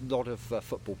 2008. A lot of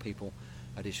football people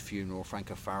at his funeral. Frank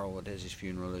O'Farrell at his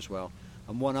funeral as well.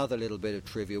 And one other little bit of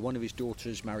trivia. One of his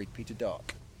daughters married Peter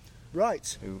Dark.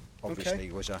 Right. Who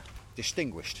obviously was a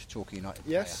distinguished Torquay United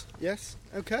player. Yes.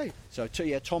 Okay. So,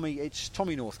 Tommy, it's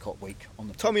Tommy Northcott week on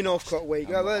the Tommy podcast. Northcott week.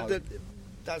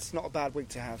 That's not a bad week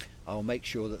to have. I'll make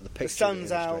sure that the picture The sun's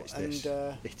that out illustrates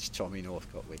and... it's Tommy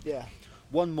Northcott week. Yeah.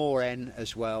 One more N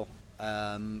as well,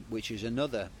 which is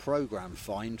another programme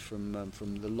find from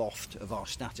the loft of our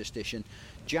statistician.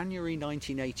 January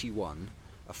 1981,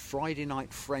 a Friday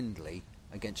night friendly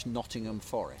against Nottingham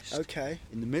Forest. Okay.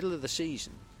 In the middle of the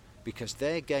season, because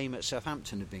their game at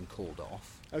Southampton had been called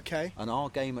off. Okay. And our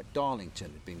game at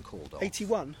Darlington had been called off.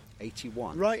 81?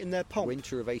 81. Right in their pomp.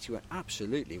 Winter of 81.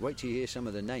 Absolutely. Wait till you hear some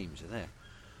of the names are there.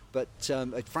 But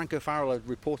Frank O'Farrell had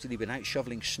reportedly been out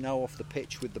shoveling snow off the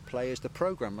pitch with the players. The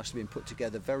programme must have been put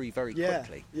together very, very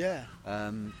quickly. Yeah.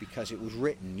 Because it was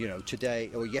written, today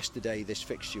or yesterday this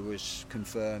fixture was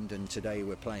confirmed and today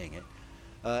we're playing it.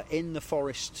 In the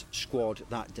Forest squad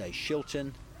that day,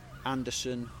 Shilton,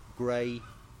 Anderson, Gray,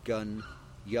 Gunn,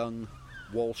 Young,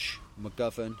 Walsh,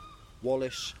 McGovern,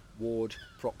 Wallace, Ward,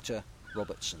 Proctor,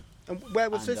 Robertson. And where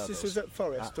was this? Others. This was at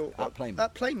Forest? At Plainmoor.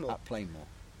 At Plainmoor? At Plainmoor.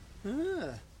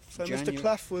 Ah. So January, Mr.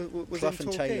 Clough was Clough in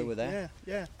and Torquay. Taylor were there.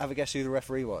 Yeah. Have a guess who the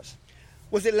referee was?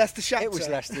 Was it Lester Shapter? It was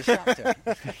Lester Shapter.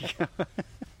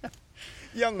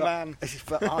 Young man.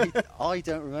 But I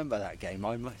don't remember that game.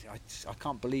 I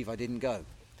can't believe I didn't go.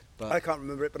 But I can't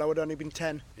remember it, but I would only been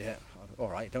 10. Yeah, all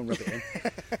right, don't rub it in.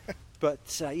 But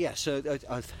so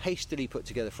I've hastily put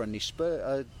together friendly.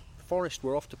 Forest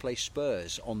were off to play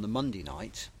Spurs on the Monday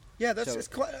night. Yeah, it's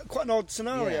quite an odd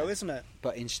scenario, isn't it?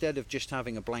 But instead of just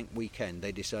having a blank weekend,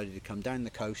 they decided to come down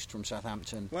the coast from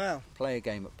Southampton. Wow. Play a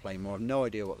game at Plainmoor. I've no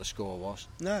idea what the score was.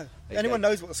 No. Anyone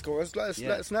knows what the score is? Let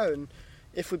us know. And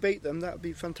if we beat them, that would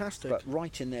be fantastic. But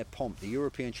right in their pomp, the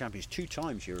European champions, 2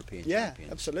 times European champions.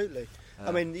 Yeah, absolutely.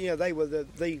 I mean, they were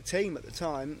the team at the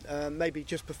time, maybe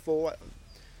just before.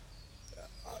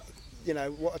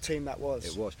 What a team that was.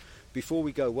 It was. Before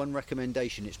we go, one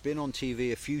recommendation. It's been on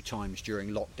TV a few times during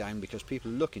lockdown because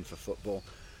people are looking for football.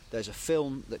 There's a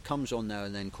film that comes on now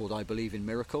and then called I Believe in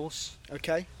Miracles.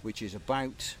 Okay. Which is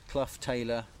about Clough,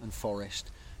 Taylor and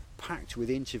Forrest, packed with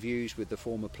interviews with the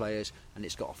former players, and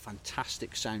it's got a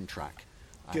fantastic soundtrack.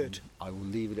 Good. I will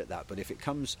leave it at that. But if it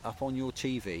comes up on your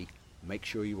TV, make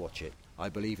sure you watch it. I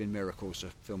Believe in Miracles, a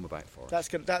film about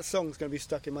Forrest. That song's going to be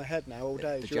stuck in my head now all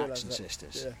day. The Jackson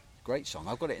Sisters. Yeah. Great song.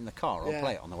 I've got it in the car. I'll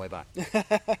play it on the way back.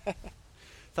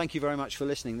 Thank you very much for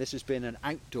listening. This has been an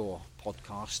outdoor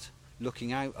podcast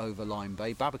looking out over Lyme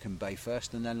Bay, Babbacombe Bay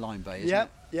first and then Lyme Bay, isn't it?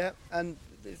 Yeah, and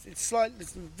it's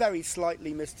very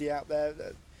slightly misty out there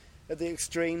at the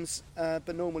extremes,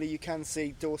 but normally you can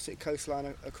see Dorset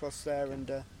coastline across there,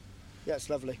 and it's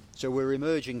lovely. So we're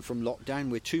emerging from lockdown.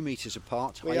 We're 2 metres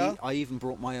apart. I even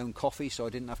brought my own coffee, so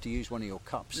I didn't have to use one of your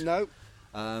cups. No.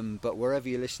 But wherever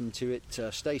you listen to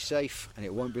it, stay safe, and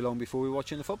it won't be long before we're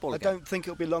watching the football again. I don't think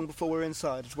it'll be long before we're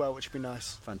inside as well, which would be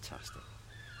nice. Fantastic.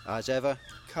 As ever,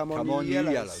 come on, you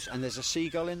yellows. And there's a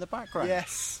seagull in the background.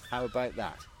 Yes. How about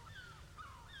that?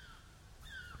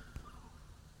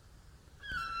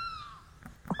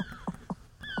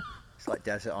 It's like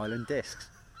Desert Island Discs.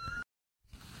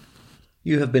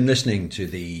 You have been listening to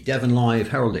the Devon Live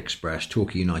Herald Express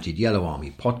Torquay United Yellow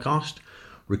Army podcast,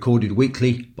 recorded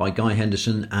weekly by Guy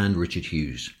Henderson and Richard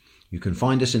Hughes. You can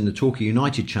find us in the Torquay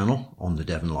United channel on the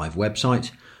Devon Live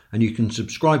website, and you can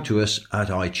subscribe to us at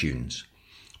iTunes.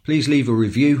 Please leave a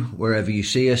review wherever you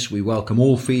see us. We welcome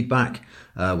all feedback,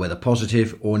 whether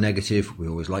positive or negative. We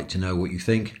always like to know what you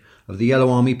think of the Yellow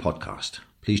Army podcast.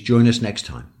 Please join us next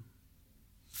time.